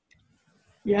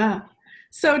 Yeah.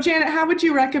 So Janet, how would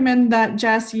you recommend that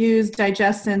Jess use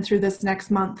Digestin through this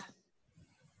next month?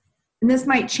 And this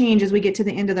might change as we get to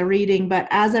the end of the reading, but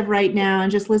as of right now,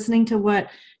 and just listening to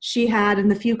what she had and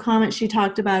the few comments she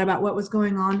talked about what was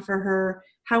going on for her,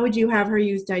 how would you have her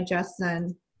use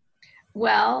Digestin?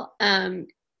 Well,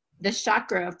 the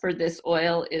chakra for this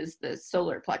oil is the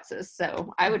solar plexus.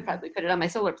 So I would probably put it on my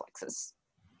solar plexus,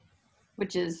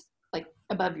 which is like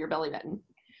above your belly button.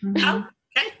 Oh,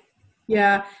 okay.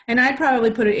 Yeah. And I'd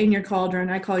probably put it in your cauldron.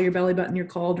 I call your belly button your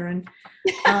cauldron.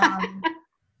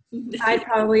 I'd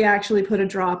probably actually put a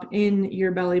drop in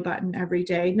your belly button every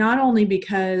day, not only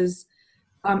because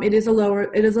it is a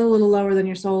little lower than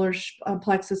your solar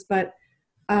plexus, but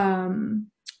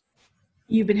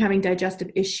you've been having digestive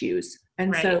issues.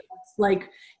 And right. So it's like,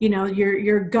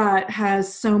 your gut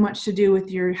has so much to do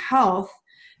with your health.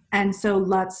 And so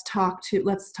let's talk to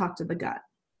the gut.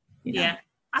 Yeah.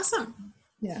 Awesome.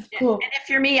 Yeah. Cool. And if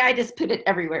you're me, I just put it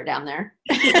everywhere down there.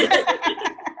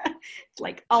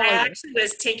 Like all I over. actually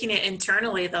was taking it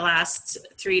internally the last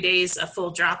 3 days, a full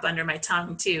drop under my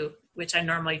tongue too, which I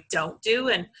normally don't do.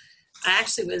 And I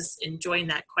actually was enjoying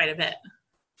that quite a bit.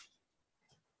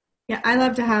 Yeah, I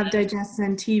love to have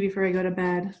Digestin tea before I go to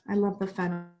bed. I love the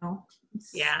fennel.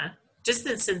 Yeah, just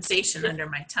the sensation under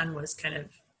my tongue was kind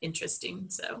of interesting.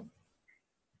 So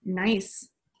nice.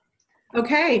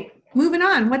 Okay, moving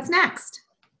on. What's next?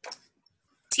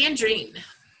 Tangerine.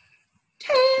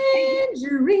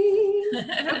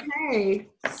 Okay,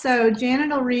 so Janet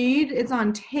will read. It's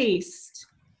on taste.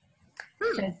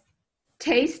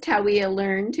 Taste how we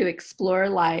learn to explore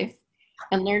life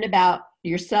and learn about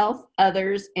yourself,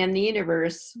 others, and the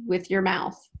universe with your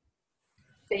mouth.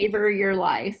 Savor your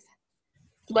life.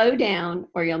 Slow down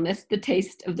or you'll miss the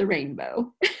taste of the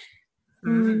rainbow.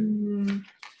 I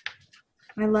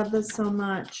love this so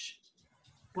much.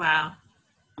 Wow.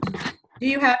 Do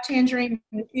you have tangerine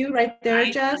with you right there,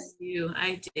 Jess?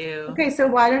 I do. Okay, so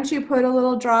why don't you put a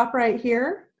little drop right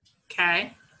here?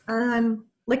 Okay. And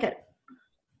lick it.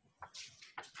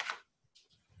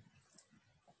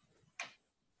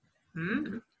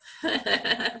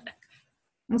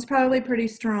 It's probably pretty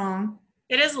strong.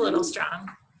 It is a little strong.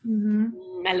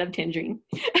 I love tangerine.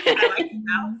 I like it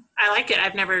now. I like it.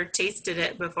 I've never tasted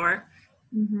it before.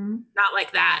 Not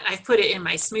like that. I've put it in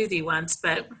my smoothie once,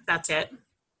 but that's it.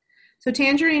 So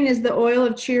tangerine is the oil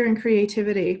of cheer and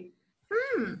creativity.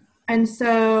 And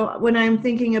so when I'm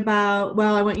thinking about,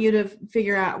 well, I want you to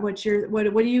figure out what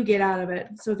do you get out of it?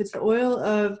 So if it's the oil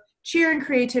of cheer and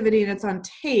creativity and it's on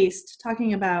taste,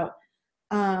 talking about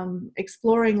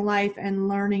exploring life and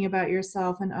learning about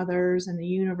yourself and others and the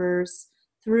universe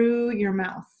through your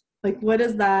mouth. Like,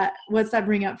 what's that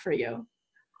bring up for you?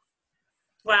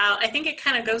 Well, I think it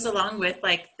kind of goes along with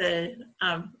like the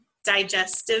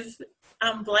digestive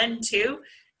blend too,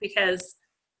 because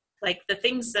like the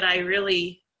things that I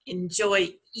really enjoy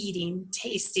eating,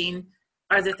 tasting,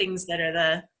 are the things that are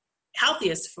the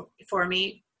healthiest for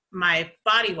me, my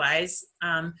body wise.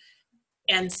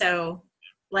 And so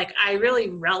like I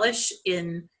really relish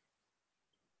in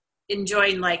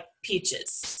enjoying like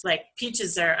peaches. Like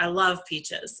peaches I love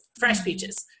peaches, fresh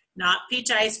peaches, not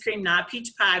peach ice cream, not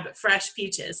peach pie, but fresh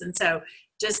peaches. And so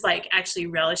just like actually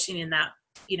relishing in that,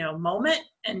 moment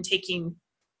and taking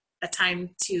a time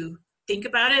to think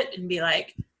about it and be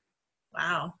like,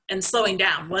 wow. And slowing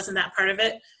down, wasn't that part of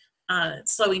it?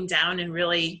 Slowing down and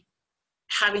really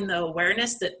having the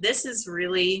awareness that this is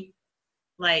really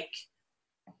like,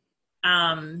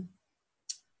 I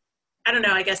don't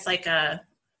know, I guess like a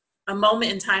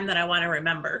moment in time that I want to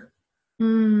remember.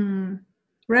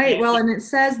 Right. Well, and it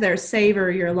says there,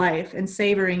 savor your life, and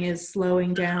savoring is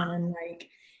slowing down and like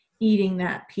eating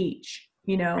that peach,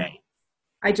 Right.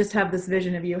 I just have this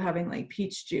vision of you having like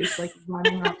peach juice, like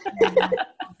running up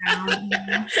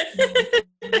down.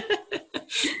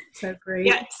 So great.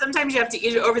 Yeah. Sometimes you have to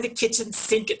eat it over the kitchen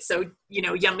sink. It's so,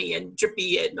 yummy and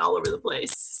drippy and all over the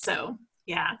place. So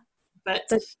yeah, but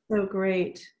that's so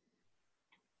great.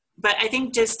 But I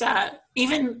think just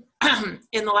even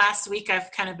in the last week,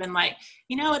 I've kind of been like,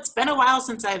 it's been a while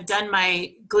since I've done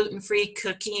my gluten-free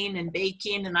cooking and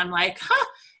baking. And I'm like,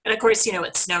 And of course,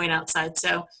 it's snowing outside.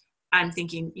 So I'm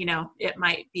thinking, it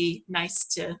might be nice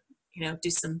to, do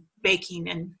some baking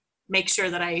and make sure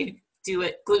that I do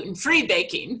it gluten-free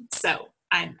baking. So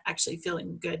I'm actually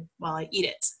feeling good while I eat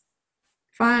it.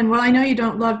 Fun. Well, I know you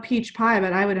don't love peach pie,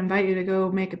 but I would invite you to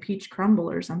go make a peach crumble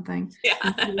or something.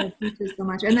 Yeah. You love peaches so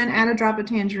much. And then add a drop of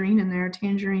tangerine in there,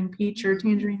 tangerine peach or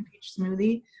tangerine peach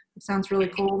smoothie. It sounds really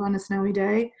cold on a snowy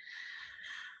day.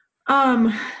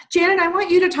 Janet, I want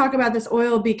you to talk about this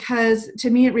oil because to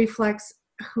me it reflects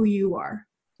who you are.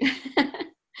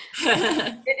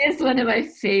 It is one of my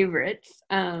favorites.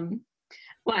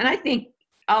 Well, and I think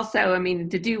also,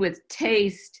 to do with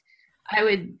taste, I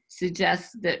would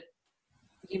suggest that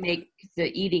you make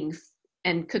the eating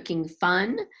and cooking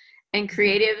fun and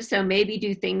creative. So maybe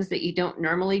do things that you don't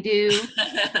normally do.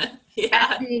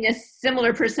 Yeah. Being a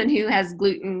similar person who has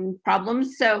gluten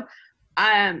problems. So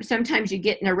sometimes you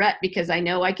get in a rut because I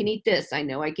know I can eat this. I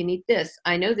know I can eat this.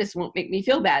 I know this won't make me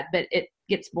feel bad, but it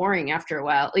gets boring after a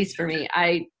while. At least for me,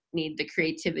 I need the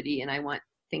creativity and I want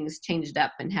things changed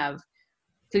up and have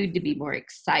food to be more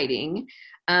exciting.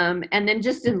 And then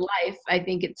just in life, I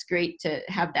think it's great to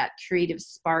have that creative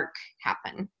spark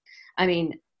happen.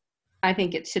 I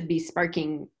think it should be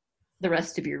sparking the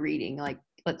rest of your reading. Like,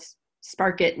 let's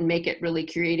spark it and make it really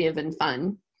creative and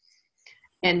fun.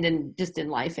 And then just in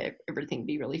life, everything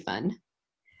be really fun.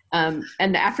 And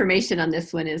the affirmation on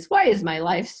this one is, why is my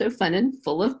life so fun and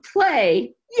full of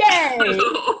play? Yay!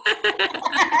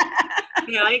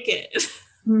 I like it.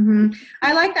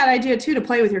 I like that idea too, to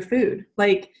play with your food.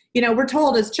 Like, we're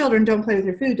told as children, don't play with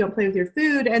your food, don't play with your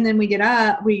food. And then we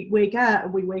wake up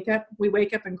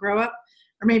and grow up.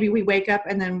 Or maybe we wake up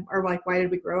and then are like, why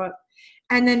did we grow up?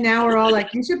 And then now we're all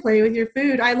like, you should play with your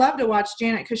food. I love to watch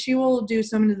Janet because she will do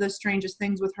some of the strangest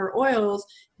things with her oils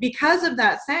because of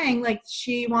that saying, like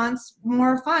she wants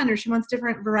more fun or she wants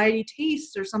different variety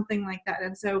tastes or something like that.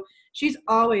 And so she's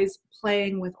always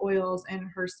playing with oils in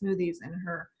her smoothies and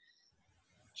her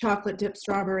chocolate dip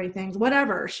strawberry things,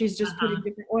 whatever. She's just putting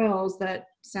different oils that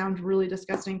sound really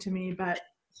disgusting to me, but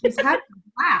she's had a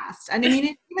blast. And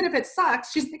even if it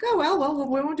sucks, she's like, oh, well,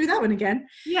 we won't do that one again.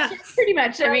 Yeah, pretty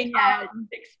much.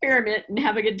 Experiment and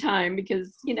have a good time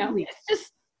because, it's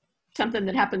just something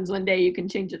that happens one day. You can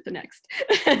change it the next.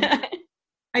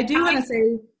 I do want to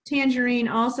say tangerine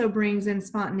also brings in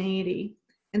spontaneity.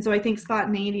 And so I think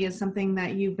spontaneity is something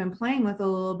that you've been playing with a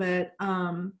little bit.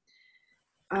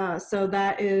 So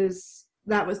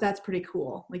that's pretty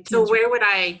cool. Like, so where would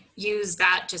I use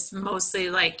that? Just mostly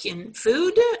like in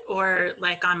food or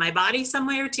like on my body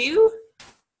somewhere too?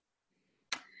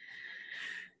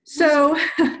 So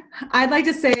I'd like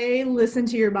to say, listen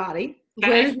to your body. Where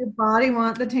Okay. does your body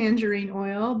want the tangerine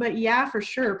oil? But yeah, for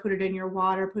sure, put it in your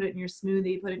water, put it in your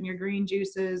smoothie, put it in your green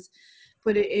juices,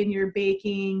 put it in your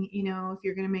baking. You know, if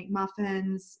you're going to make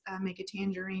muffins, make a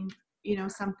tangerine,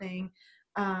 something.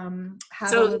 Have a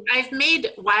So little. I've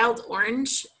made wild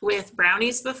orange with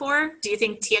brownies before. Do you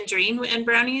think tangerine and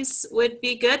brownies would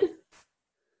be good?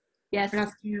 Yes,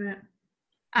 Ask you it.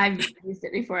 I've used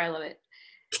it before. I love it.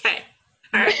 Okay.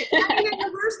 All right. I mean,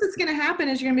 the worst that's going to happen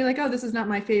is you're going to be like, oh, this is not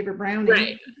my favorite brownie.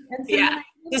 Right. And so you Yeah. make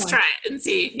another Just one. try it and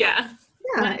see. Yeah.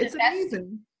 Yeah, it's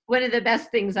amazing. One of the best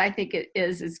things I think it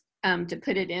is to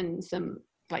put it in some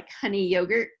like honey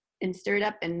yogurt and stir it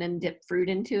up and then dip fruit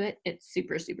into it. It's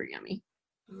super, super yummy.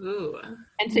 Ooh.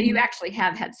 And so you actually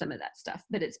have had some of that stuff,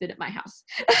 but it's been at my house.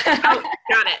 Oh,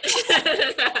 got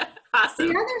it. Awesome.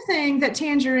 The other thing that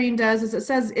tangerine does is it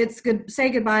says it's good. Say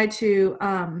goodbye to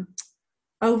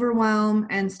overwhelm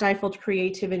and stifled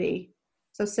creativity.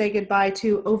 So say goodbye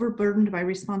to overburdened by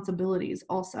responsibilities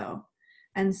also.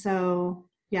 And so,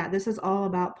 yeah, this is all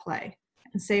about play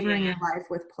and savoring your life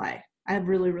with play. I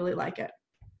really, really like it.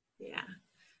 Yeah.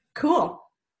 Cool.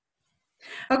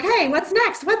 Okay, what's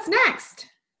next? Let's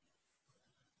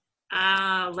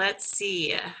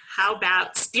see. How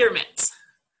about spearmint?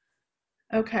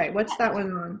 Okay, what's that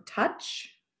one on?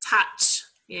 Touch? Touch.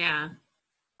 Yeah.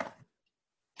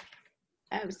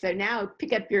 So now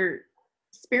pick up your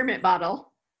spearmint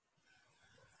bottle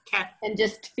Okay. and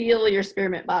just feel your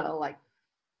spearmint bottle, like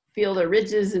feel the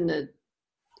ridges in the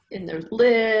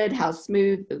lid, how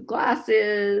smooth the glass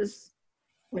is,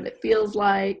 what it feels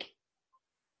like.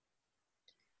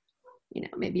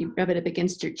 Maybe rub it up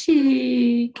against your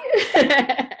cheek.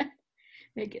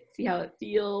 Make it see how it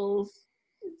feels.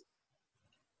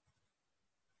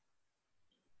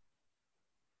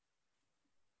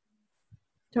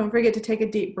 Don't forget to take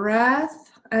a deep breath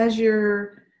as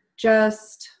you're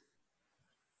just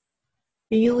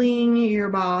feeling your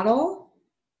bottle.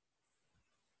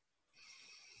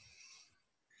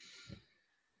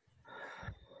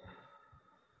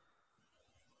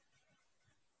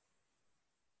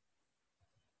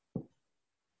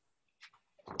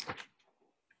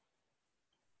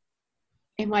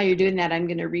 And while you're doing that, I'm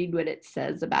going to read what it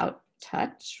says about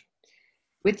touch.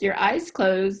 With your eyes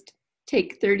closed,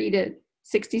 take 30 to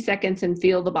 60 seconds and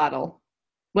feel the bottle.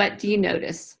 What do you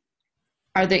notice?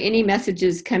 Are there any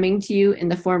messages coming to you in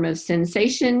the form of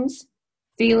sensations,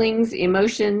 feelings,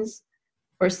 emotions,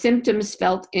 or symptoms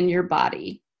felt in your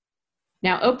body?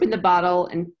 Now open the bottle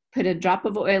and put a drop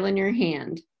of oil in your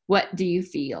hand. What do you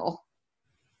feel?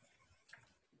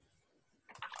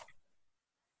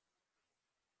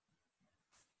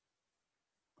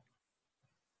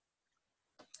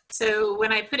 So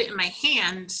when I put it in my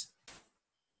hand,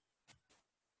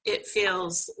 it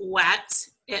feels wet.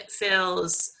 It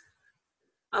feels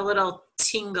a little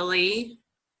tingly.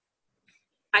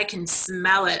 I can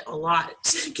smell it a lot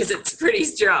because it's pretty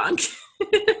strong.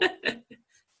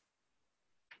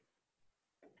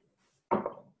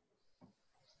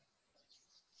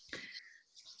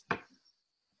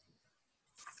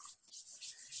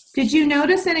 Did you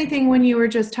notice anything when you were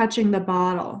just touching the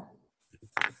bottle?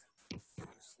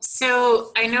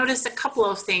 So I noticed a couple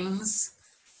of things.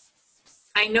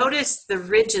 I noticed the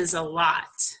ridges a lot.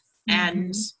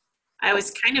 And I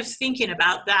was kind of thinking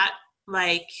about that,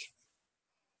 like,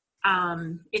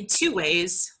 in two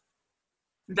ways.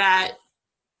 That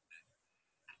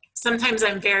sometimes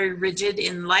I'm very rigid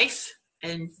in life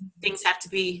and things have to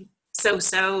be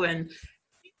so, and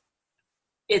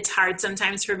it's hard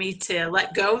sometimes for me to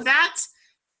let go of that,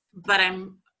 but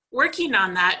I'm working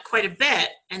on that quite a bit.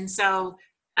 And so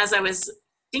as I was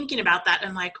thinking about that,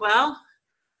 I'm like, well,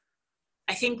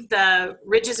 I think the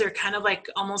ridges are kind of like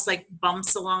almost like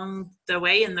bumps along the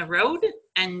way in the road.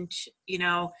 And,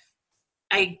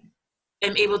 I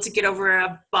am able to get over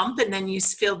a bump and then you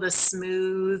feel the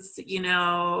smooth,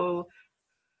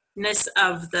 ness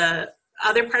of the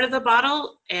other part of the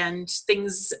bottle, and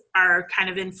things are kind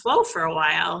of in flow for a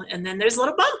while, and then there's a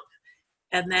little bump,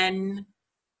 and then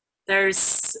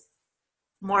there's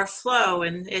more flow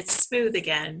and it's smooth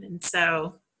again. And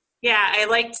so I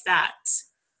liked that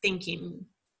thinking.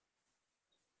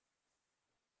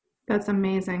 That's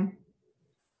amazing.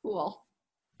 Cool.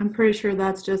 I'm pretty sure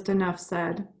that's just enough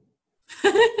said.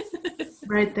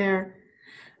 Right there.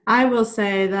 I will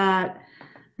say that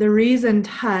the reason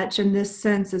touch in this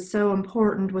sense is so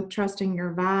important with trusting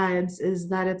your vibes is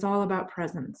that it's all about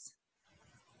presence.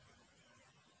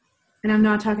 And I'm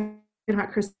not talking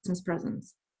about Christmas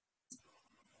presents.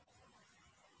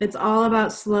 It's all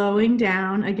about slowing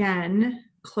down, again,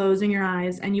 closing your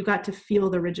eyes, and you got to feel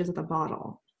the ridges of the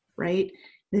bottle, right?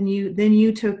 then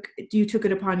you took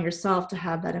it upon yourself to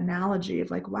have that analogy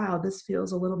of like, wow, this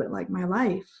feels a little bit like my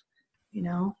life, you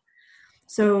know?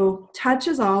 So touch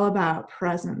is all about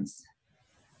presence.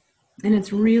 And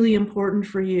it's really important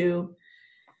for you,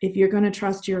 if you're going to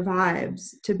trust your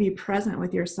vibes, to be present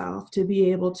with yourself, to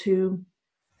be able to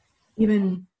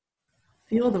even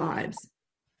feel the vibes.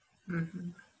 Mm-hmm.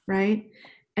 Right?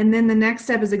 And then the next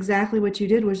step is exactly what you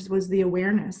did, which was the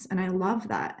awareness. And I love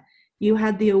that. You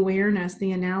had the awareness,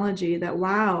 the analogy that,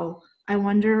 wow, I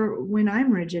wonder when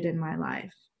I'm rigid in my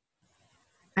life.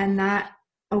 And that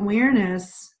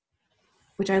awareness,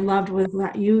 which I loved, was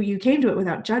that you came to it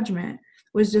without judgment,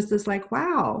 was just this like,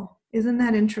 wow, isn't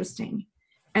that interesting?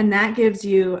 And that gives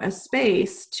you a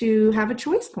space to have a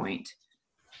choice point,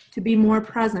 to be more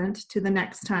present to the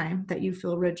next time that you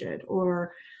feel rigid,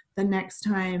 or the next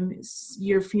time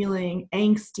you're feeling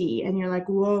angsty and you're like,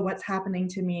 whoa, what's happening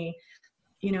to me?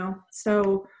 You know,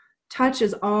 so touch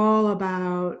is all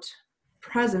about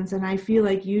presence. And I feel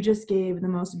like you just gave the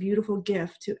most beautiful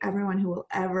gift to everyone who will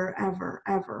ever, ever,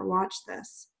 ever watch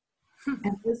this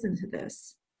and listen to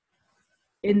this,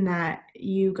 in that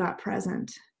you got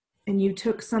present and you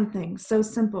took something so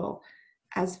simple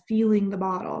as feeling the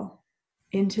bottle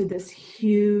into this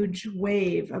huge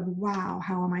wave of, wow,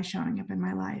 how am I showing up in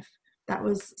my life? That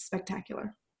was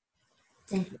spectacular.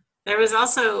 Thank you. There was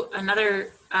also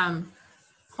another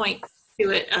point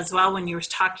to it as well. When you were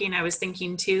talking, I was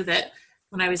thinking too that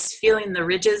when I was feeling the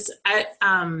ridges, I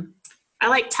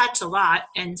like touch a lot.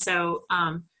 And so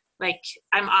like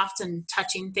I'm often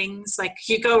touching things. Like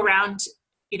you go around,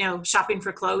 you know, shopping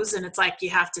for clothes, and it's like you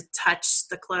have to touch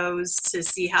the clothes to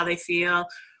see how they feel,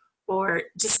 or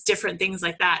just different things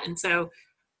like that. And so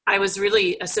I was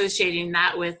really associating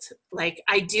that with, like,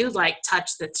 I do like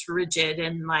touch that's rigid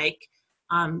and like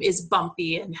is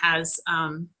bumpy and has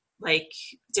like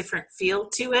different feel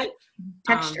to it.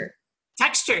 Texture,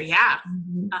 yeah.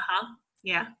 Mm-hmm.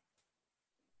 Yeah.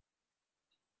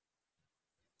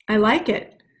 I like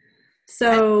it.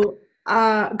 So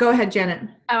go ahead, Janet.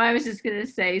 Oh, I was just going to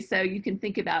say, so you can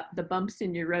think about the bumps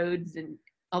in your roads and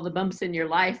all the bumps in your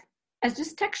life as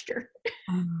just texture.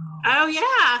 Oh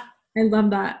yeah. I love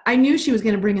that. I knew she was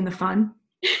going to bring in the fun.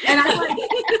 And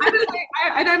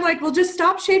I'm like, well, just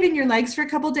stop shaving your legs for a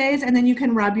couple days, and then you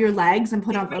can rub your legs and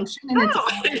put on lotion. And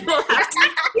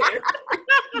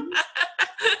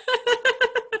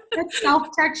that's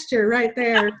self-texture right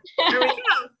there. There we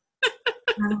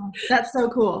go. That's so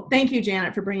cool. Thank you,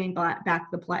 Janet, for bringing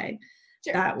back the play.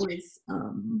 Sure. That was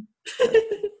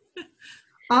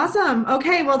awesome.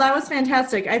 Okay, well, that was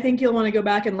fantastic. I think you'll want to go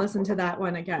back and listen to that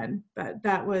one again. But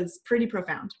that was pretty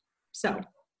profound. So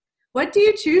what do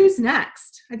you choose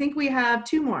next? I think we have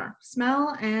two more.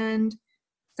 Smell and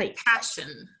sight.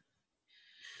 Passion.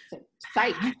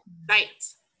 Sight. Sight.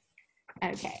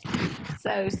 Okay.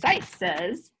 So sight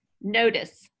says,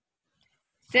 notice.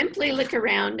 Simply look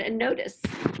around and notice.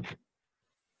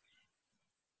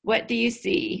 What do you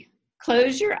see?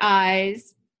 Close your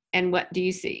eyes, and what do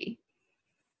you see?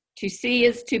 To see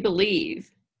is to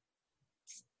believe.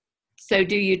 So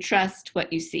do you trust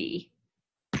what you see?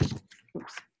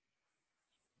 Oops.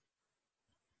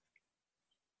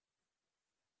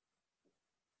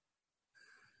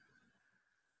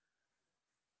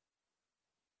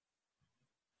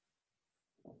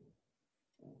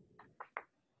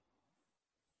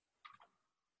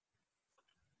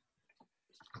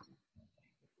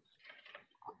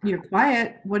 You're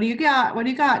quiet. What do you got? What do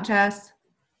you got, Jess?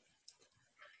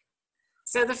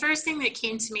 So the first thing that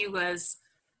came to me was,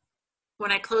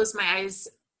 when I closed my eyes,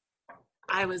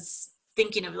 I was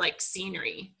thinking of like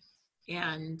scenery,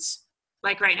 and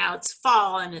like right now it's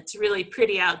fall and it's really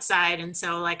pretty outside. And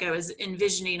so like I was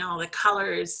envisioning all the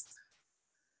colors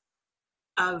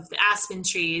of the aspen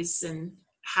trees and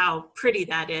how pretty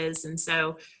that is. And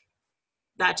so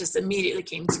that just immediately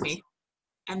came to me.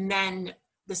 And then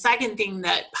the second thing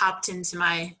that popped into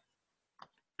my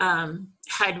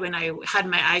head when I had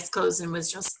my eyes closed and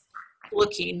was just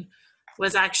looking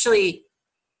was actually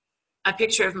a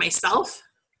picture of myself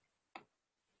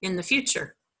in the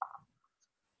future.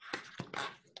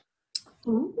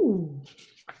 Ooh,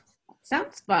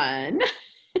 sounds fun.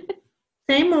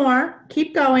 Say more.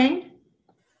 Keep going.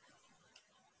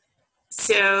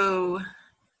 So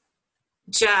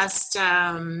just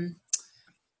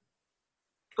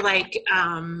like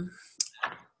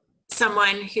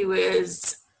someone who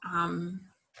is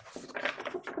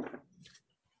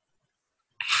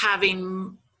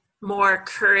having more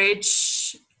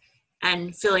courage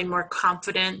and feeling more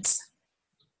confident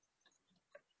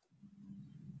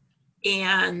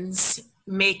and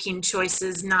making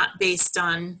choices not based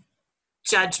on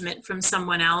judgment from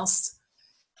someone else,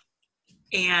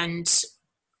 And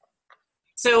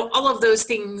so all of those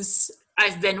things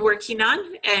I've been working on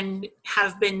and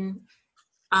have been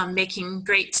making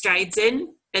great strides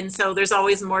in. And so there's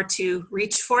always more to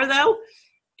reach for, though.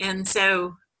 And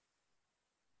so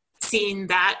seeing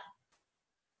that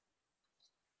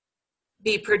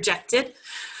be projected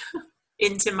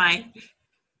into my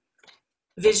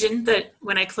vision that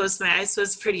when I closed my eyes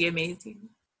was pretty amazing.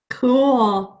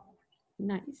 Cool.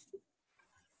 Nice.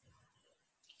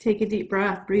 Take a deep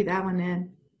breath. Breathe that one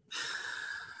in.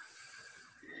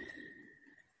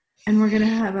 And we're going to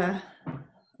have oh,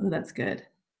 that's good.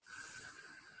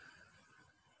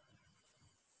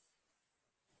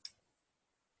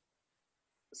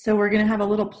 So we're going to have a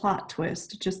little plot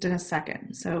twist just in a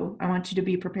second. So I want you to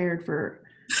be prepared for.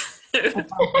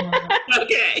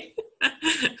 Okay.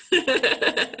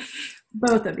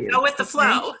 Both of you. Go with the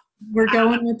flow. We're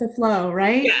going with the flow,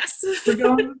 right? Yes. We're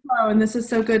going with the flow. And this is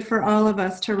so good for all of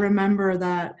us to remember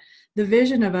that the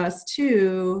vision of us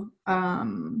too,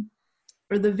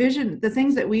 or the vision, the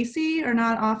things that we see are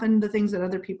not often the things that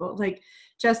other people, like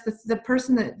just the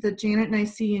person that Janet and I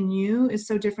see in you is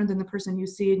so different than the person you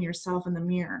see in yourself in the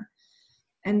mirror.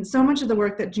 And so much of the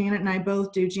work that Janet and I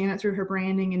both do, Janet through her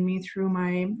branding and me through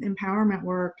my empowerment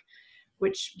work,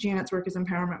 which Janet's work is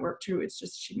empowerment work too. It's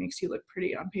just, she makes you look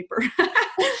pretty on paper.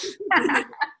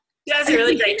 She does a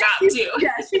really great job too.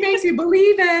 Yeah, she makes you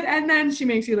believe it, and then she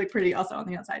makes you look pretty also on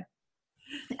the outside,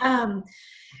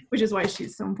 which is why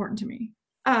she's so important to me.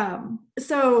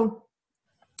 So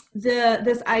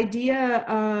this idea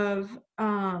of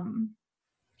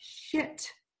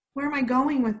shit, where am I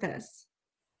going with this?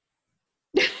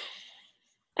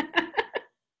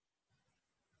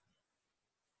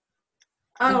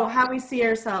 Oh, how we see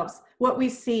ourselves, what we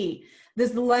see,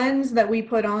 this lens that we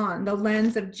put on, the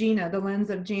lens of Gina, the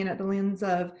lens of Janet, the lens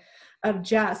of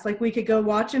Jess. Like we could go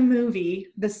watch a movie,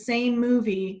 the same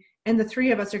movie, and the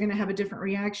three of us are going to have a different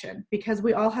reaction because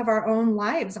we all have our own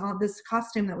lives on this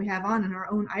costume that we have on and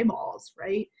our own eyeballs,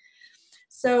 right?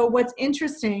 So what's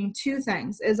interesting, two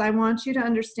things, is I want you to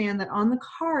understand that on the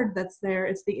card that's there,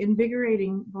 it's the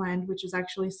invigorating blend, which is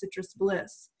actually citrus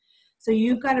bliss. So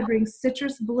you've got to bring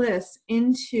citrus bliss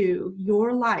into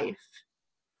your life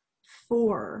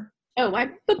for... Oh,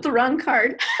 I put the wrong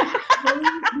card.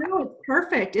 No, it's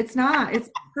perfect. It's not.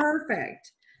 It's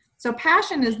perfect. So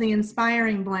passion is the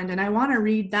inspiring blend, and I want to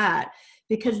read that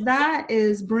because that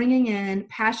is bringing in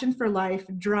passion for life,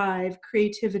 drive,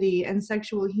 creativity, and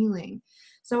sexual healing.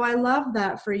 So I love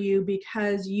that for you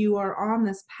because you are on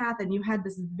this path and you had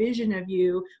this vision of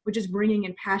you, which is bringing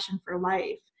in passion for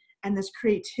life and this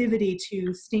creativity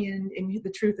to stand in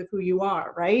the truth of who you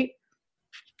are, right?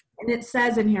 And it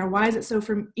says in here, why is it so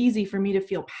easy for me to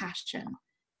feel passion?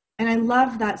 And I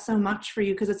love that so much for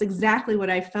you because it's exactly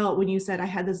what I felt when you said I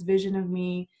had this vision of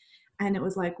me. And it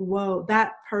was like, whoa,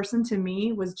 that person to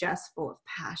me was just full of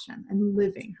passion and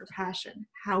living her passion.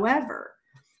 However,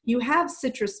 you have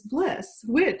citrus bliss,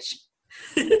 which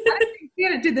I think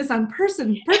Janet did this on purpose,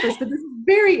 but this is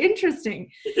very interesting.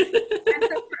 And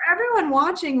so for everyone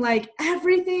watching, like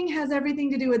everything has everything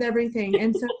to do with everything.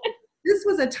 And so this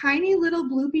was a tiny little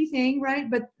bloopy thing, right?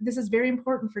 But this is very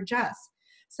important for Jess.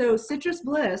 So citrus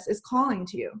bliss is calling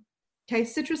to you. Okay,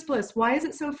 citrus bliss. Why is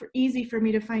it so easy for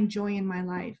me to find joy in my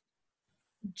life?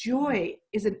 Joy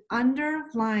is an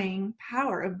underlying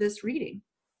power of this reading,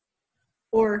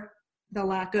 or the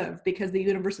lack of, because the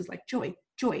universe is like joy,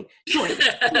 joy, joy,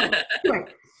 joy, joy,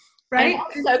 right?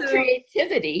 And also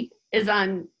creativity is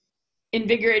on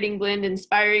invigorating blend,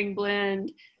 inspiring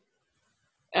blend,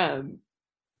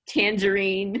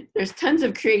 tangerine. There's tons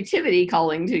of creativity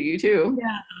calling to you too.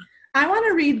 Yeah. I want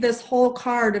to read this whole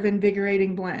card of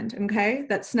invigorating blend, okay?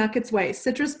 That snuck its way.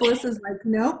 Citrus bliss is like,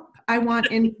 nope, I want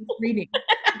in reading.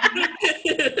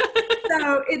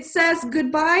 So it says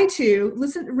goodbye to,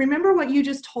 listen, remember what you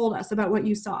just told us about what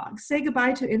you saw. Say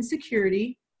goodbye to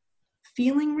insecurity,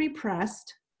 feeling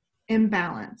repressed,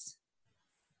 imbalance.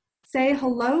 Say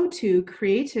hello to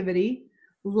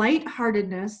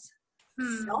lightheartedness,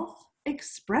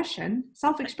 self-expression,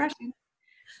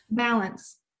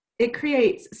 balance. It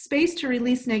creates space to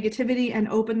release negativity and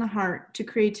open the heart to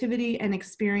creativity and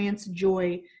experience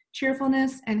joy,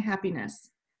 cheerfulness, and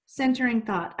happiness. Centering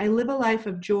thought. I live a life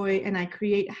of joy and I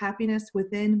create happiness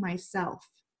within myself.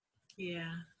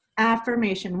 Yeah.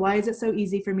 Affirmation. Why is it so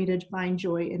easy for me to find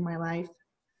joy in my life?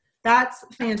 That's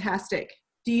fantastic.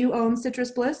 Do you own Citrus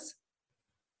Bliss?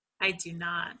 I do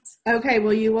not. Okay,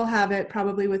 well, you will have it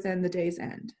probably within the day's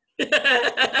end.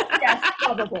 Yes,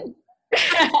 probably.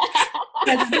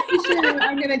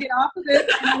 I'm going to get off of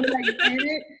this. And I'm like, damn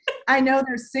it. I know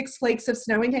there's 6 flakes of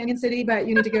snow in Canyon City, but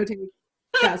you need to go take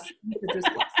Citrus Bliss.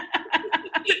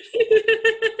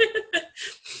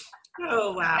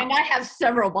 Oh, wow. And I have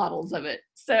several bottles of it.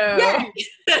 So Yay!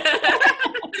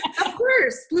 Of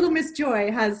course, little Miss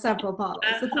Joy has several bottles.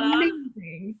 It's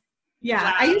amazing. Yeah,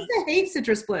 Wow. I used to hate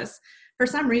Citrus Bliss for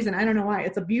some reason. I don't know why.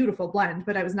 It's a beautiful blend,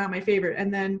 but it was not my favorite.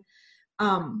 And then,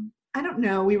 I don't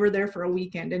know. We were there for a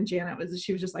weekend, and she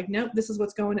was just like, "Nope, this is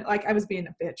what's going." Like I was being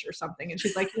a bitch or something, and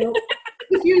she's like, "Nope,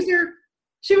 diffuser."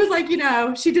 She was like,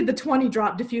 she did the 20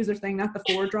 drop diffuser thing, not the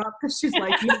 4 drop, because she's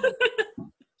like,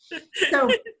 So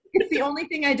it's the only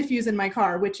thing I diffuse in my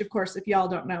car, which of course, if y'all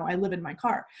don't know, I live in my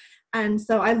car. And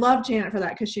so I love Janet for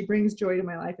that because she brings joy to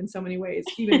my life in so many ways,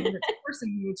 even when it's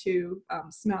forcing me to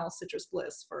smell Citrus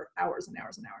Bliss for hours and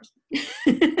hours and hours.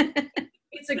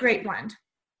 It's a great blend.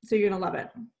 So you're going to love it.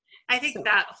 I think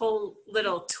that whole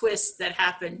little twist that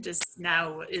happened just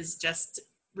now is just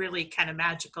really kind of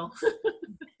magical.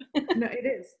 No, it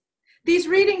is. These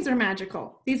readings are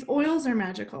magical. These oils are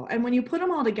magical. And when you put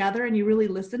them all together and you really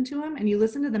listen to them and you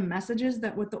listen to the messages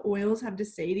that what the oils have to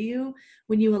say to you,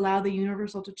 when you allow the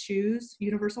universe to choose,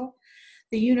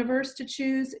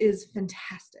 is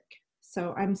fantastic.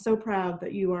 So I'm so proud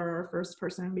that you are our first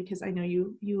person because I know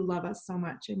you love us so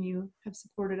much and you have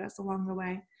supported us along the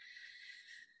way.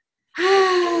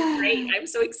 Great. I'm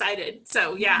so excited.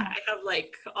 So yeah, I have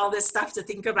like all this stuff to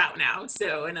think about now.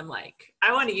 So, and I'm like,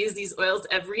 I want to use these oils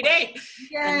every day.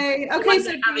 Yay. And Okay.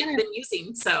 so I haven't been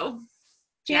using. So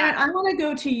Janet, I want to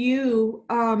go to you.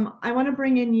 I want to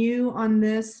bring in you on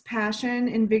this passion,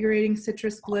 invigorating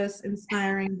citrus bliss,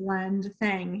 inspiring blend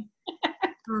thing.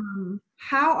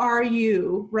 How are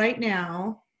you right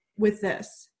now with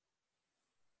this?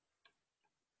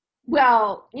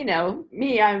 well,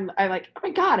 me, I'm like, oh my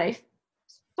God, I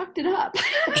fucked it up.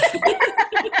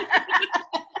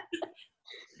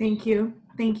 Thank you.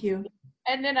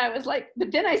 And then I was like,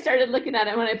 but then I started looking at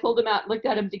it when I pulled them out and looked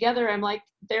at them together. I'm like,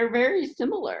 they're very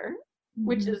similar,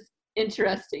 which is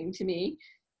interesting to me.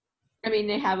 I mean,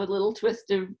 they have a little twist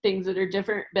of things that are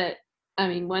different, but I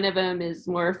mean, one of them is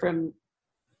more from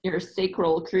your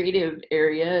sacral creative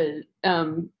area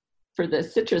for the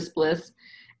citrus bliss.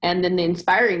 And then the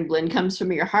inspiring blend comes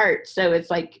from your heart. So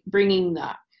it's like bringing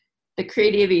the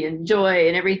creativity and joy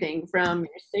and everything from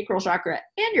your sacral chakra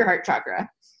and your heart chakra.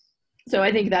 So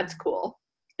I think that's cool.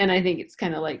 And I think it's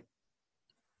kind of like,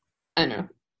 I don't know,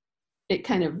 it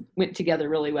kind of went together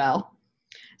really well.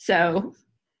 So.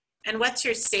 And what's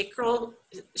your sacral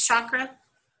chakra?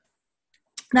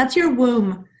 That's your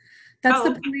womb. That's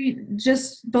the point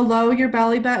just below your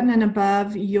belly button and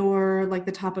above your, like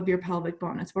the top of your pelvic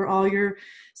bone. It's where all your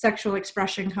sexual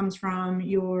expression comes from,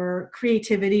 your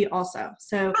creativity also.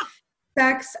 So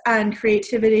sex and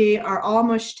creativity are all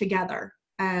mushed together.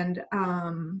 And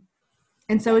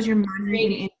so is your money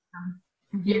and income.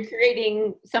 You're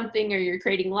creating something, or you're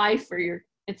creating life, or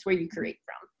it's where you create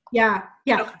from. Yeah.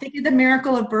 Think of the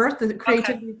miracle of birth. The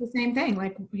creativity is the same thing.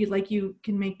 Like you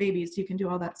can make babies, you can do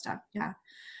all that stuff. Yeah.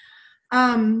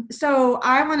 So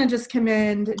I want to just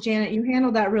commend Janet. You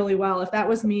handled that really well. If that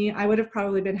was me, I would have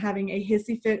probably been having a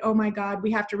hissy fit. Oh my God,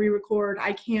 we have to re-record.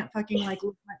 I can't fucking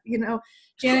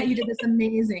Janet, you did this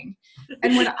amazing.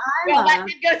 And what that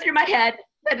did go through my head,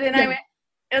 but then I went,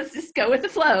 let's just go with the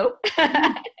flow.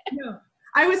 No,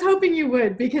 I was hoping you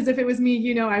would, because if it was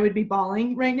me, I would be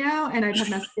bawling right now, and I'd have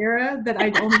mascara that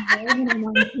I'd only wear when I'm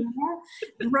on camera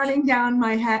running down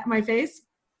my face.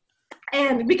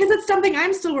 And because it's something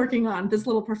I'm still working on, this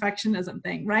little perfectionism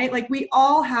thing, right? Like we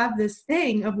all have this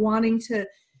thing of wanting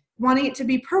it to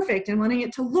be perfect and wanting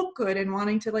it to look good and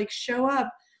wanting to like show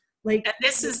up. Like, and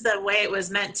this is the way it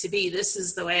was meant to be. This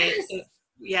is the way,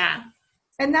 yeah.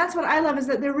 And that's what I love, is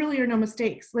that there really are no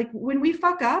mistakes. Like when we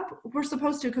fuck up, we're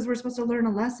supposed to, because we're supposed to learn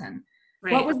a lesson.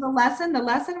 Right. What was the lesson? The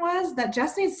lesson was that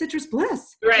Jess needs citrus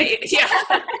bliss. Right. Yeah.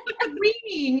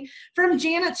 Reading from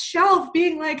Janet's shelf,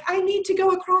 being like, I need to go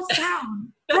across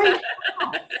town right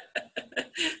now.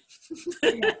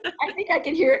 I think I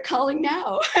can hear it calling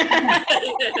now.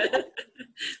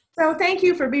 So thank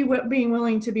you for being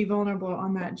willing to be vulnerable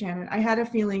on that, Janet. I had a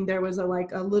feeling there was a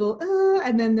little,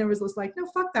 and then there was this like, no,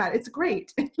 fuck that. It's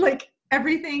great. Like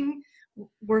everything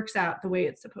works out the way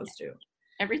it's supposed to.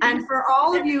 Everything. And for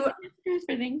all of you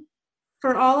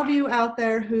out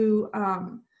there who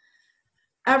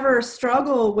ever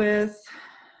struggle with,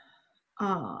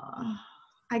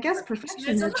 I guess,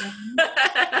 perfectionism,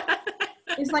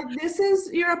 it's like, this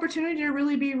is your opportunity to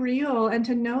really be real and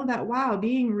to know that, wow,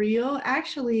 being real,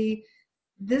 actually,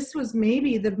 this was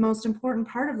maybe the most important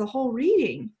part of the whole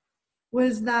reading,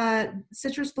 was that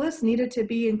citrus bliss needed to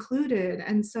be included.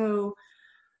 And so,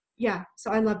 yeah,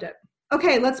 so I loved it.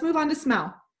 Okay, let's move on to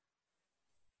smell.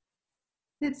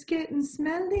 It's getting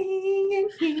smelly in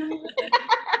here.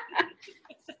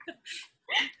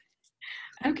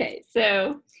 Okay,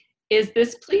 so is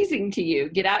this pleasing to you?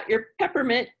 Get out your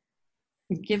peppermint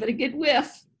and give it a good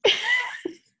whiff.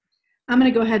 I'm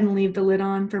going to go ahead and leave the lid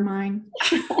on for mine.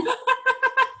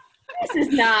 This is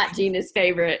not Gina's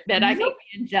favorite, but I think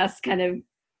me and Jess kind of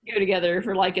go together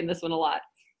for liking this one a lot.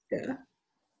 Yeah.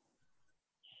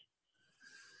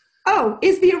 Oh,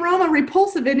 is the aroma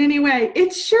repulsive in any way?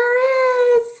 It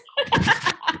sure is.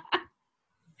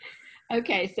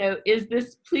 Okay, so is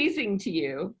this pleasing to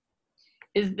you?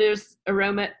 Is this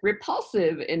aroma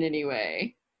repulsive in any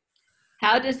way?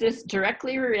 How does this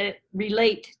directly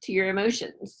relate to your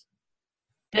emotions?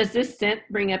 Does this scent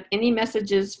bring up any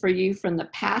messages for you from the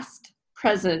past,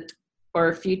 present,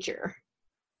 or future?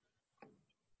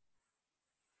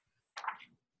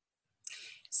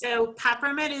 So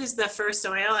peppermint is the first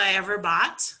oil I ever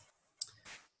bought.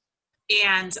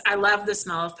 And I love the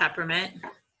smell of peppermint.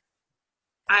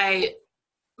 I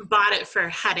bought it for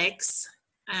headaches,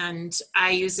 and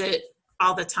I use it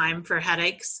all the time for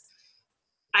headaches.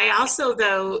 I also,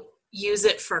 though, use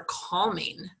it for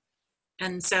calming.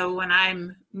 And so when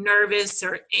I'm nervous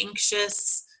or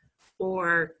anxious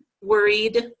or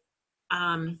worried,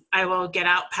 I will get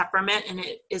out peppermint, and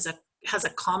it has a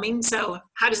calming. So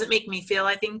how does it make me feel?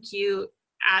 I think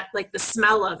like the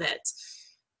smell of it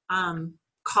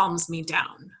calms me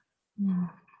down.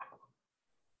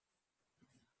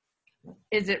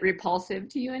 Is it repulsive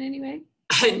to you in any way?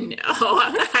 No,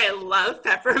 I love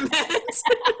peppermint.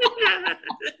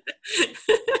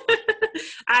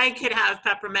 I could have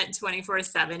peppermint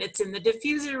 24/7. It's in the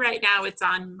diffuser right now. It's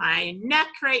on my neck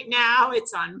right now.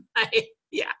 It's on my,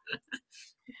 yeah.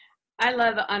 I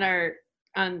love on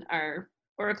our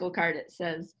Oracle card, it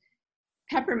says,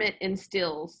 peppermint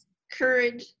instills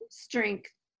courage, strength,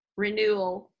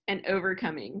 renewal, and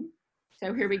overcoming.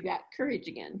 So here we got courage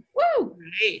again. Woo!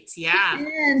 Right, yeah.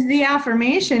 And the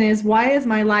affirmation is, why is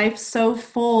my life so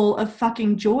full of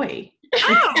fucking joy?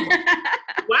 Oh,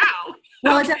 wow.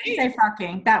 Well, Okay. it doesn't say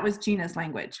fucking. That was Gina's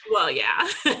language. Well, yeah.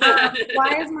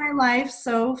 Why is my life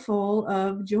so full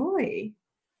of joy?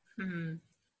 Hmm.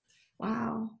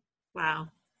 Wow. Wow.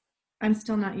 I'm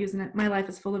still not using it. My life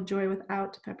is full of joy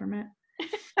without peppermint.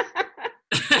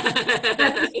 But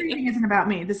this reading isn't about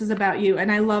me. This is about you.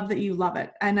 And I love that you love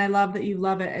it. And I love that you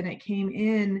love it. And it came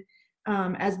in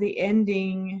as the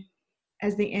ending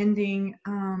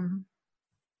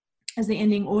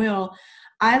oil.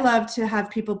 I love to have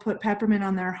people put peppermint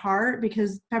on their heart,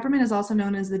 because peppermint is also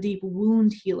known as the deep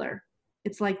wound healer.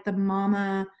 It's like the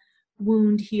mama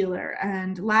wound healer.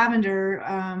 And lavender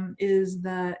is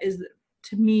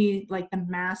to me like the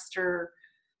master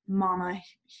mama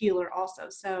healer also.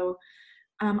 So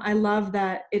I love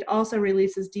that it also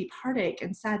releases deep heartache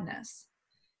and sadness.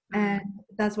 And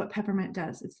that's what peppermint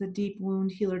does. It's the deep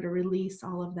wound healer to release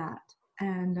all of that.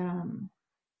 And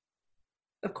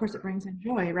of course it brings in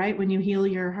joy, right? When you heal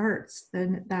your hurts,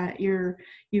 then that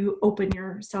you open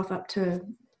yourself up to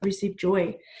receive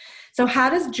joy. So how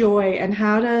does joy and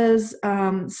how does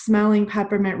smelling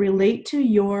peppermint relate to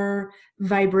your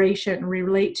vibration,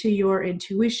 relate to your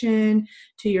intuition,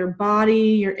 to your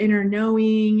body, your inner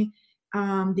knowing,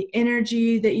 the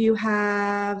energy that you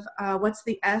have? What's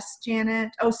the S, Janet?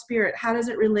 Oh, spirit. How does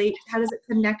it relate? How does it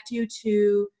connect you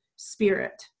to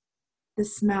spirit, the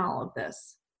smell of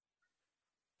this?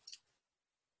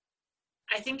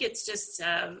 I think it's just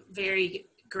very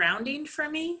grounding for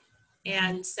me.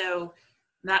 And so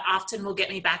that often will get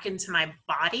me back into my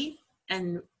body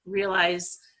and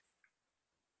realize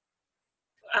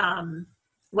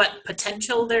what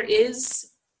potential there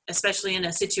is, especially in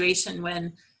a situation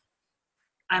when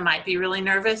I might be really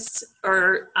nervous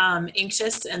or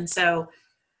anxious. And so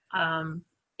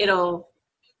it'll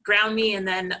ground me, and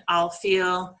then I'll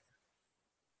feel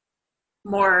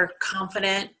more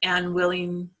confident and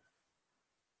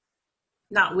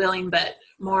but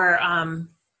more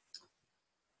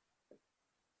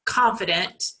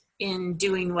confident in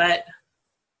doing what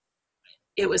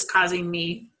it was causing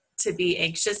me to be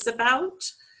anxious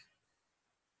about.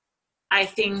 I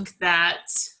think that,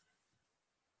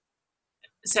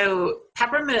 so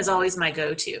peppermint is always my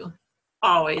go-to,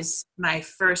 always my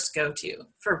first go-to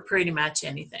for pretty much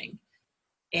anything.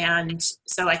 And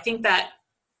so I think that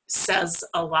says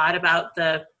a lot about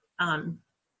the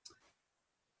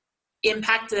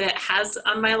impact that it has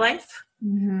on my life.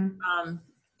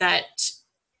 That,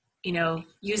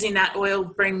 using that oil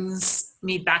brings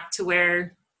me back to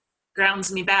where,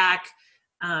 grounds me back,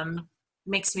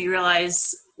 makes me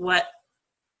realize what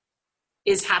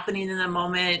is happening in the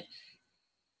moment,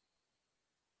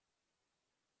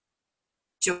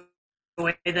 joy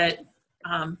that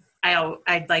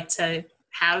I'd like to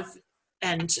have,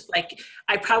 and like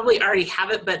I probably already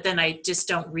have it, but then I just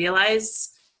don't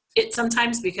realize it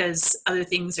sometimes because other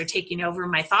things are taking over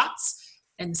my thoughts.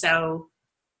 And so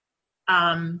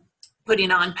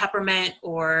putting on peppermint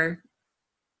or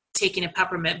taking a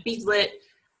peppermint beadlet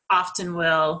often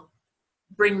will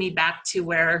bring me back to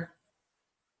where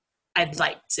I'd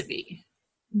like to be.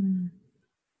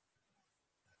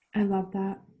 I love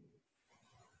that.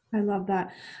 I love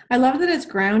that. I love that it's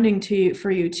grounding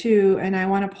for you too. And I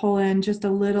want to pull in just a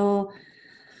little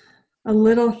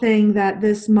thing that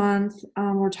this month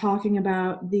we're talking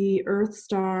about the Earth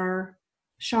Star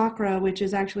chakra, which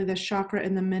is actually the chakra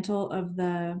in the middle of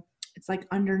it's like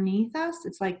underneath us.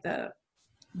 It's like the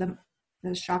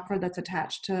chakra that's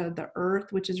attached to the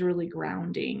earth, which is really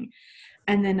grounding.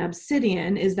 And then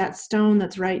obsidian is that stone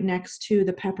that's right next to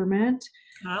the peppermint,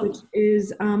 which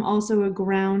is also a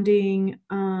grounding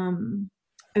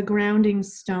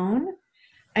stone.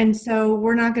 And so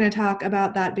we're not going to talk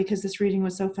about that because this reading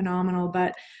was so phenomenal.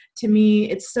 But to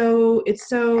me, it's so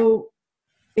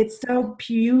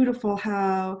beautiful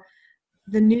how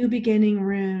the new beginning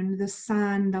rune, the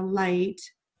sun, the light,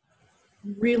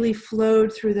 really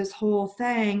flowed through this whole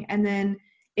thing. And then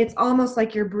it's almost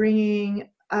like you're bringing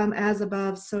as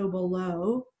above, so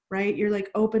below, right? You're like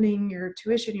opening your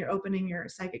tuition, you're opening your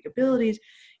psychic abilities,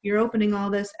 you're opening all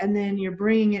this, and then you're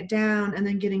bringing it down and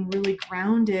then getting really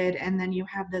grounded. And then you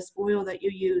have this oil that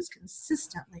you use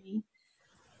consistently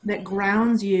that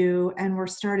grounds you. And we're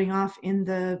starting off in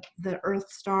the Earth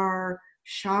Star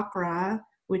chakra,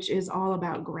 which is all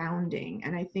about grounding.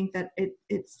 And I think that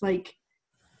it's like,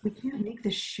 we can't make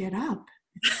this shit up.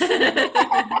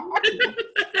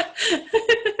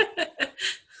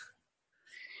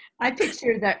 I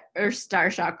picture that Earth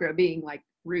Star chakra being like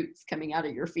roots coming out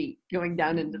of your feet, going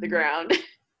down into the ground.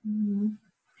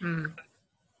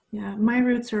 Yeah, my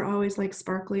roots are always like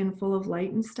sparkly and full of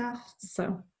light and stuff.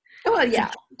 So, well, yeah,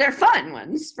 they're fun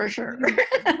ones for sure.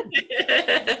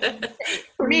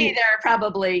 For me, they're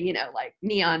probably, like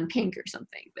neon pink or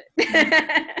something. But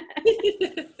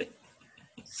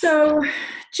so,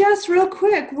 Jess, real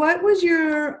quick, what was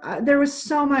your? There was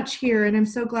so much here, and I'm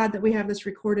so glad that we have this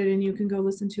recorded, and you can go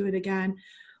listen to it again.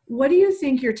 What do you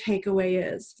think your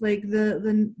takeaway is? Like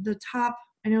the top.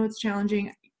 I know it's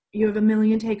challenging. You have a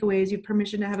million takeaways. You have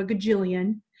permission to have a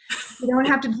gajillion. You don't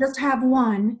have to just have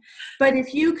one. But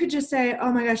if you could just say,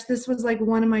 oh my gosh, this was like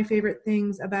one of my favorite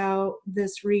things about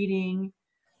this reading.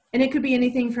 And it could be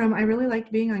anything from, I really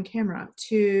liked being on camera,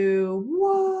 to,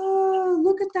 whoa,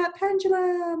 look at that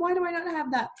pendulum. Why do I not have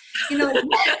that?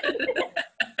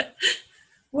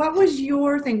 What was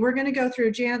your thing? We're going to go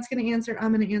through. Janet's going to answer.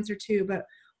 I'm going to answer too. But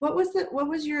what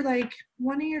was your, like,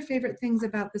 one of your favorite things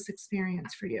about this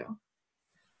experience for you?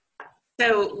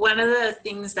 So one of the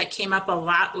things that came up a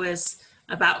lot was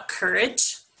about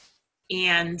courage.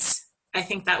 And I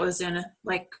think that was in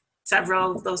like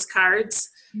several of those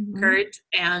cards, courage.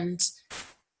 And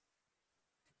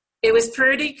it was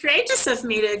pretty courageous of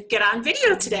me to get on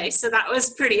video today. So that was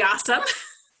pretty awesome.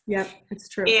 Yep, it's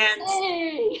true.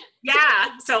 And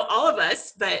yeah, so all of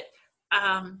us, but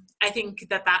I think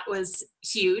that was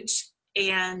huge.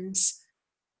 And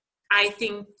I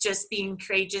think just being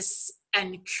courageous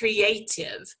and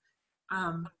creative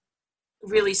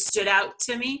really stood out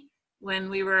to me when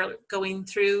we were going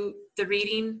through the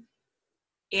reading,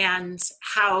 and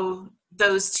how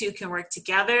those two can work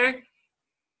together.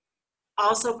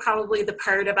 Also, probably the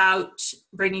part about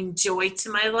bringing joy to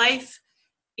my life,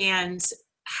 and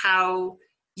how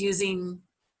using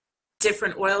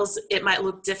different oils, it might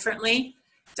look differently.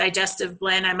 Digestive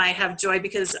blend, I might have joy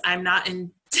because I'm not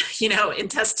in,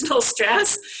 intestinal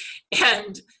stress.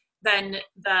 And then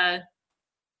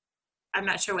I'm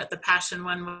not sure what the passion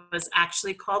one was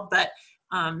actually called, but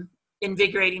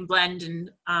invigorating blend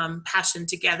and passion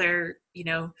together,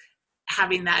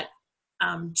 having that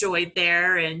joy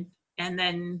there. And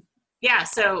then, yeah,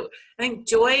 so I think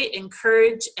joy and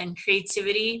courage and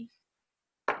creativity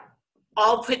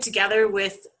all put together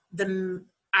with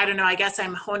I guess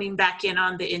I'm honing back in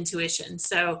on the intuition.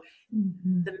 So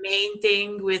the main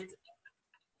thing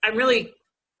I'm really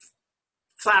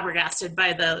flabbergasted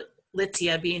by the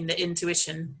Litia being the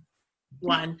intuition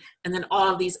one, and then all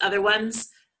of these other ones,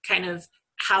 kind of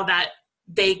how that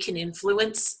they can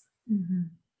influence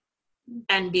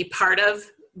and be part of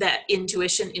that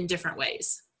intuition in different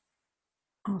ways.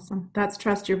 Awesome. That's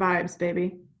trust your vibes,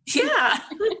 baby. Yeah.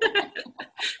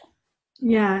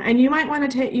 Yeah, and you might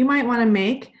want to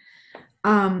make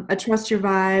a trust your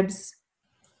vibes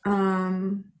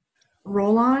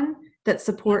roll on that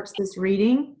supports this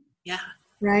reading. Yeah.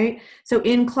 right? So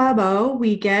in Club O,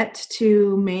 we get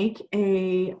to make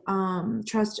a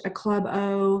Club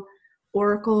O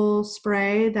Oracle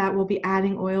spray that will be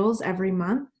adding oils every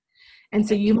month. And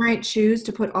so you might choose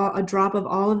to put a drop of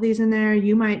all of these in there.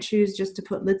 You might choose just to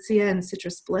put Litsea and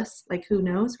Citrus Bliss, like who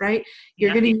knows, right?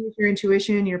 You're going to use your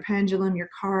intuition, your pendulum, your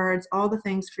cards, all the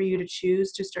things for you to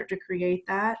choose to start to create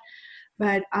that.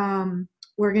 But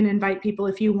we're going to invite people,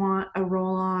 if you want a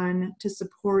roll-on to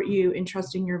support you in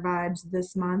trusting your vibes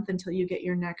this month until you get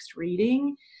your next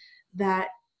reading, that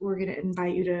we're going to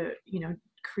invite you to,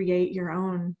 create your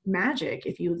own magic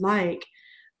if you'd like.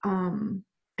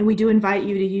 And we do invite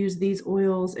you to use these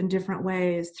oils in different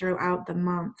ways throughout the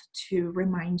month to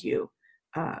remind you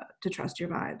to trust your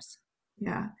vibes.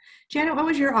 Yeah. Janet, what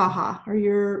was your aha or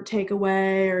your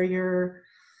takeaway or your...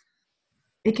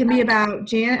 It can be about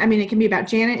Janet. I mean, it can be about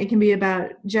Janet. It can be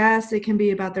about Jess. It can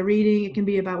be about the reading. It can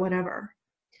be about whatever.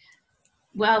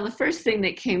 Well, the first thing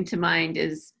that came to mind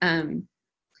is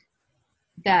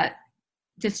that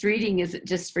this reading isn't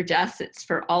just for Jess. It's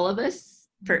for all of us.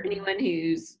 For anyone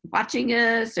who's watching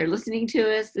us or listening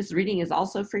to us, this reading is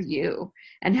also for you.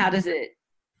 And how does it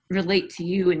relate to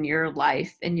you in your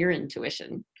life and your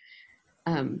intuition?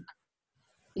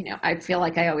 I feel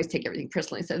like I always take everything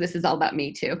personally, so this is all about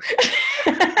me too.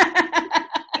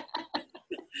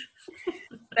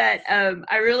 But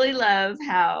I really love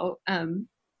how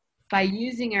by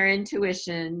using our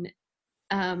intuition,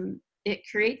 it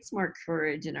creates more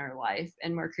courage in our life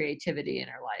and more creativity in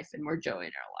our life and more joy in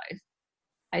our life.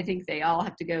 I think they all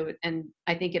have to go, and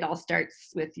I think it all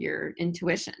starts with your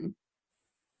intuition.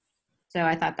 So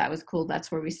I thought that was cool.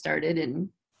 That's where we started and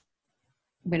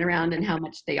went around and how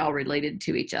much they all related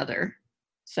to each other.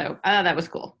 So I thought that was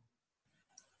cool.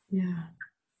 Yeah.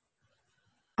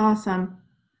 Awesome.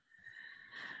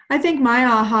 I think my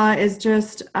aha is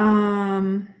just,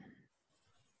 I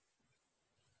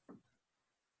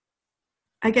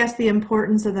guess the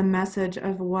importance of the message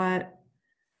of what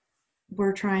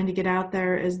we're trying to get out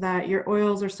there is that your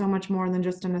oils are so much more than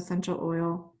just an essential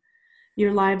oil.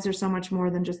 Your lives are so much more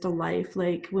than just a life.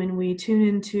 Like when we tune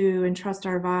into and trust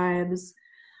our vibes,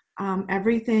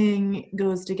 everything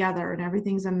goes together and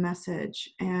everything's a message.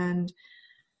 And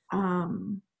I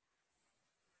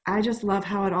just love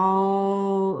how it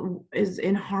all is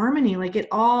in harmony. Like it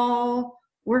all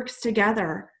works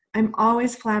together. I'm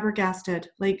always flabbergasted.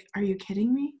 Like, are you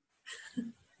kidding me?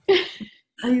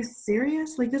 Are you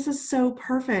serious? Like, this is so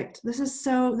perfect.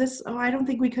 I don't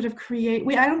think we could have curated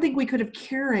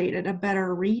a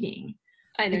better reading.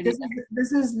 I know. Like,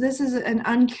 this is an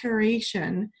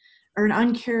uncuration or an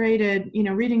uncurated,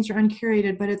 readings are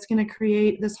uncurated, but it's going to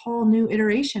create this whole new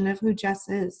iteration of who Jess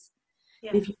is.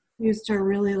 Yeah. If you choose to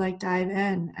really dive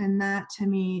in. And that to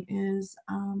me is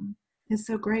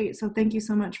so great. So thank you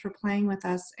so much for playing with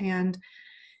us. And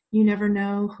you never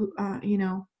know who,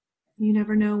 you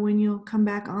never know when you'll come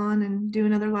back on and do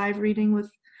another live reading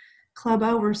with Club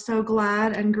O. We're so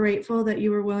glad and grateful that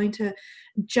you were willing to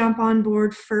jump on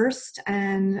board first.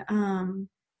 And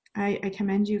I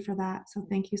commend you for that. So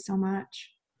thank you so much.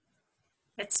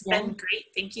 It's been great.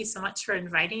 Thank you so much for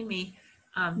inviting me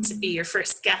to be your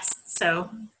first guest. So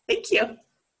thank you.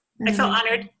 I feel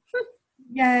honored.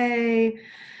 Yay.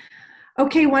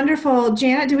 Okay, wonderful.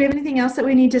 Janet, do we have anything else that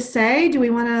we need to say? Do we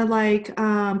want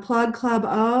to plug Club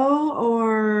O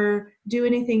or do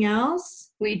anything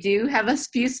else? We do have a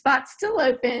few spots still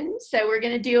open. So we're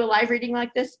going to do a live reading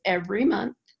like this every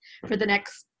month for the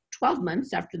next 12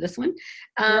 months after this one.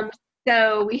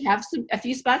 So we have a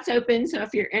few spots open. So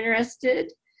if you're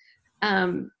interested,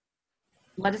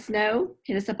 let us know.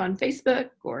 Hit us up on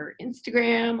Facebook or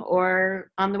Instagram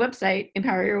or on the website,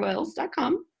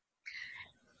 empoweryouroils.com.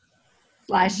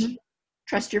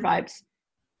 /trust your vibes.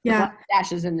 Yeah.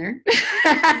 Dashes in there.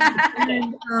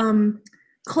 And,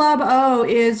 Club O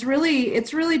is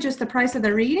really just the price of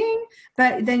the reading,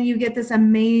 but then you get this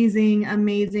amazing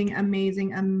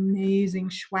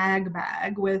swag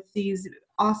bag with these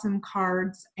awesome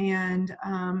cards. And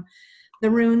the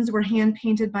runes were hand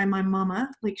painted by my mama.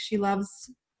 Like, she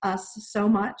loves us so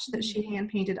much that she hand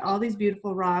painted all these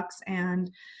beautiful rocks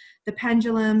and the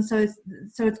pendulum. So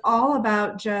it's all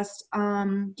about just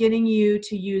getting you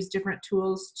to use different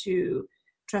tools to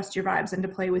trust your vibes and to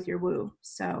play with your woo.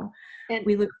 So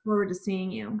we look forward to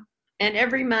seeing you. And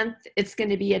every month it's going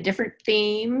to be a different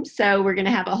theme. So we're going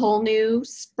to have a whole new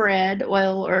spread,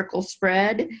 Oil Oracle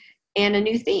spread, and a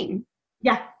new theme.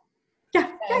 Yeah.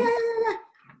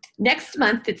 Next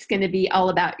month it's going to be all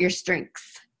about your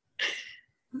strengths.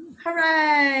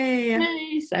 Hooray!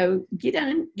 Okay, so get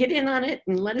in on it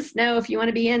and let us know if you want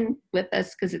to be in with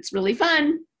us, because it's really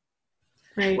fun.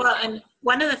 Right. Well, and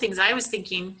one of the things I was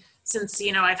thinking since,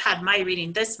 I've had my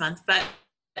reading this month, but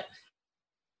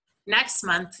next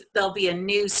month there'll be a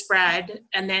new spread,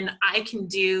 and then I can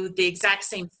do the exact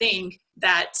same thing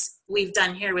that we've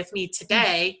done here with me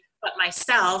today, but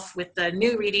myself with the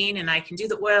new reading, and I can do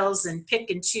the oils and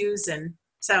pick and choose. And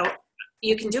so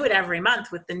you can do it every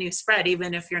month with the new spread,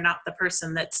 even if you're not the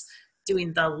person that's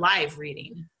doing the live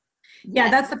reading.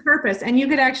 Yeah, that's the purpose. And you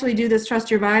could actually do this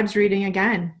Trust Your Vibes reading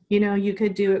again. You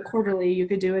could do it quarterly. You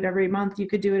could do it every month. You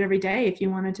could do it every day if you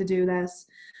wanted to do this,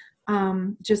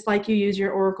 just like you use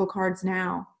your Oracle cards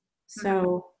now.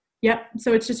 So, yep.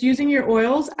 So it's just using your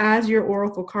oils as your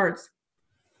Oracle cards.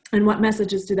 And what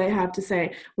messages do they have to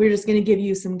say? We're just going to give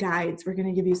you some guides. We're going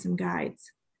to give you some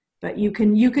guides. But you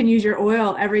can use your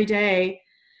oil every day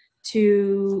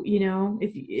to,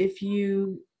 if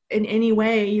you, in any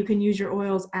way, you can use your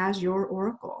oils as your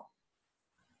Oracle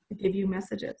to give you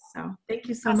messages. So thank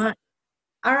you so much.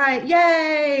 All right.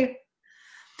 Yay.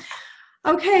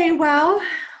 Okay. Well,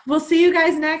 we'll see you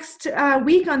guys next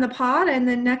week on the pod, and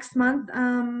then next month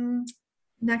on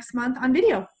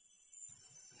video.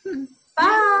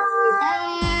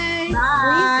 Bye.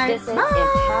 Bye. Please visit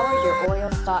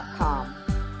empoweryouroils.com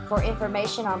for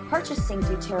information on purchasing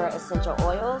doTERRA essential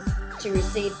oils, to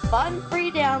receive fun free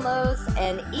downloads,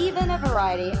 and even a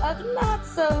variety of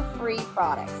not-so-free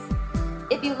products.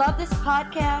 If you love this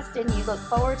podcast and you look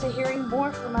forward to hearing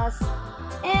more from us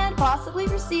and possibly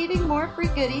receiving more free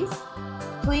goodies,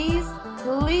 please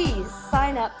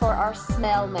sign up for our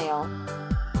smell mail.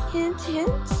 Hint,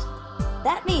 hint.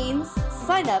 That means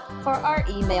sign up for our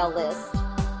email list.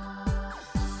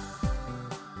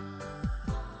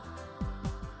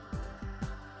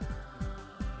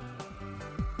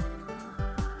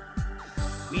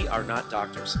 We are not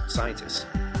doctors, scientists,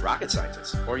 rocket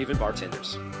scientists, or even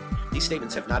bartenders. These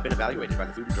statements have not been evaluated by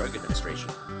the Food and Drug Administration.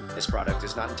 This product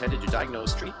is not intended to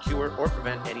diagnose, treat, cure, or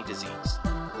prevent any disease.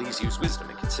 Please use wisdom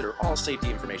and consider all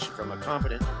safety information from a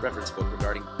competent reference book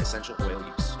regarding essential oil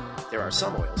use. There are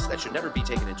some oils that should never be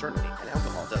taken internally, and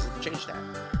alcohol doesn't change that.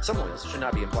 Some oils should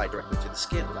not be applied directly to the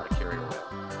skin without a carrier oil.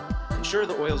 Ensure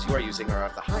the oils you are using are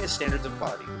of the highest standards of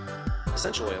quality.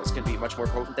 Essential oils can be much more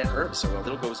potent than herbs, so a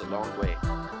little goes a long way.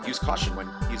 Use caution when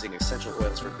using essential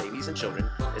oils for babies and children,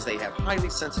 as they have highly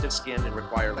sensitive skin and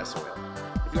require less oil.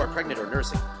 If you are pregnant or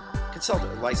nursing, consult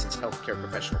a licensed healthcare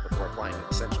professional before applying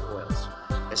essential oils.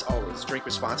 As always, drink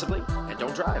responsibly and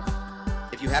don't drive.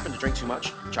 If you happen to drink too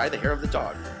much, try the hair of the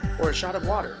dog, or a shot of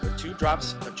water with 2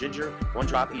 drops of ginger, 1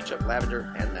 drop each of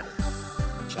lavender and lemon.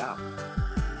 Ciao.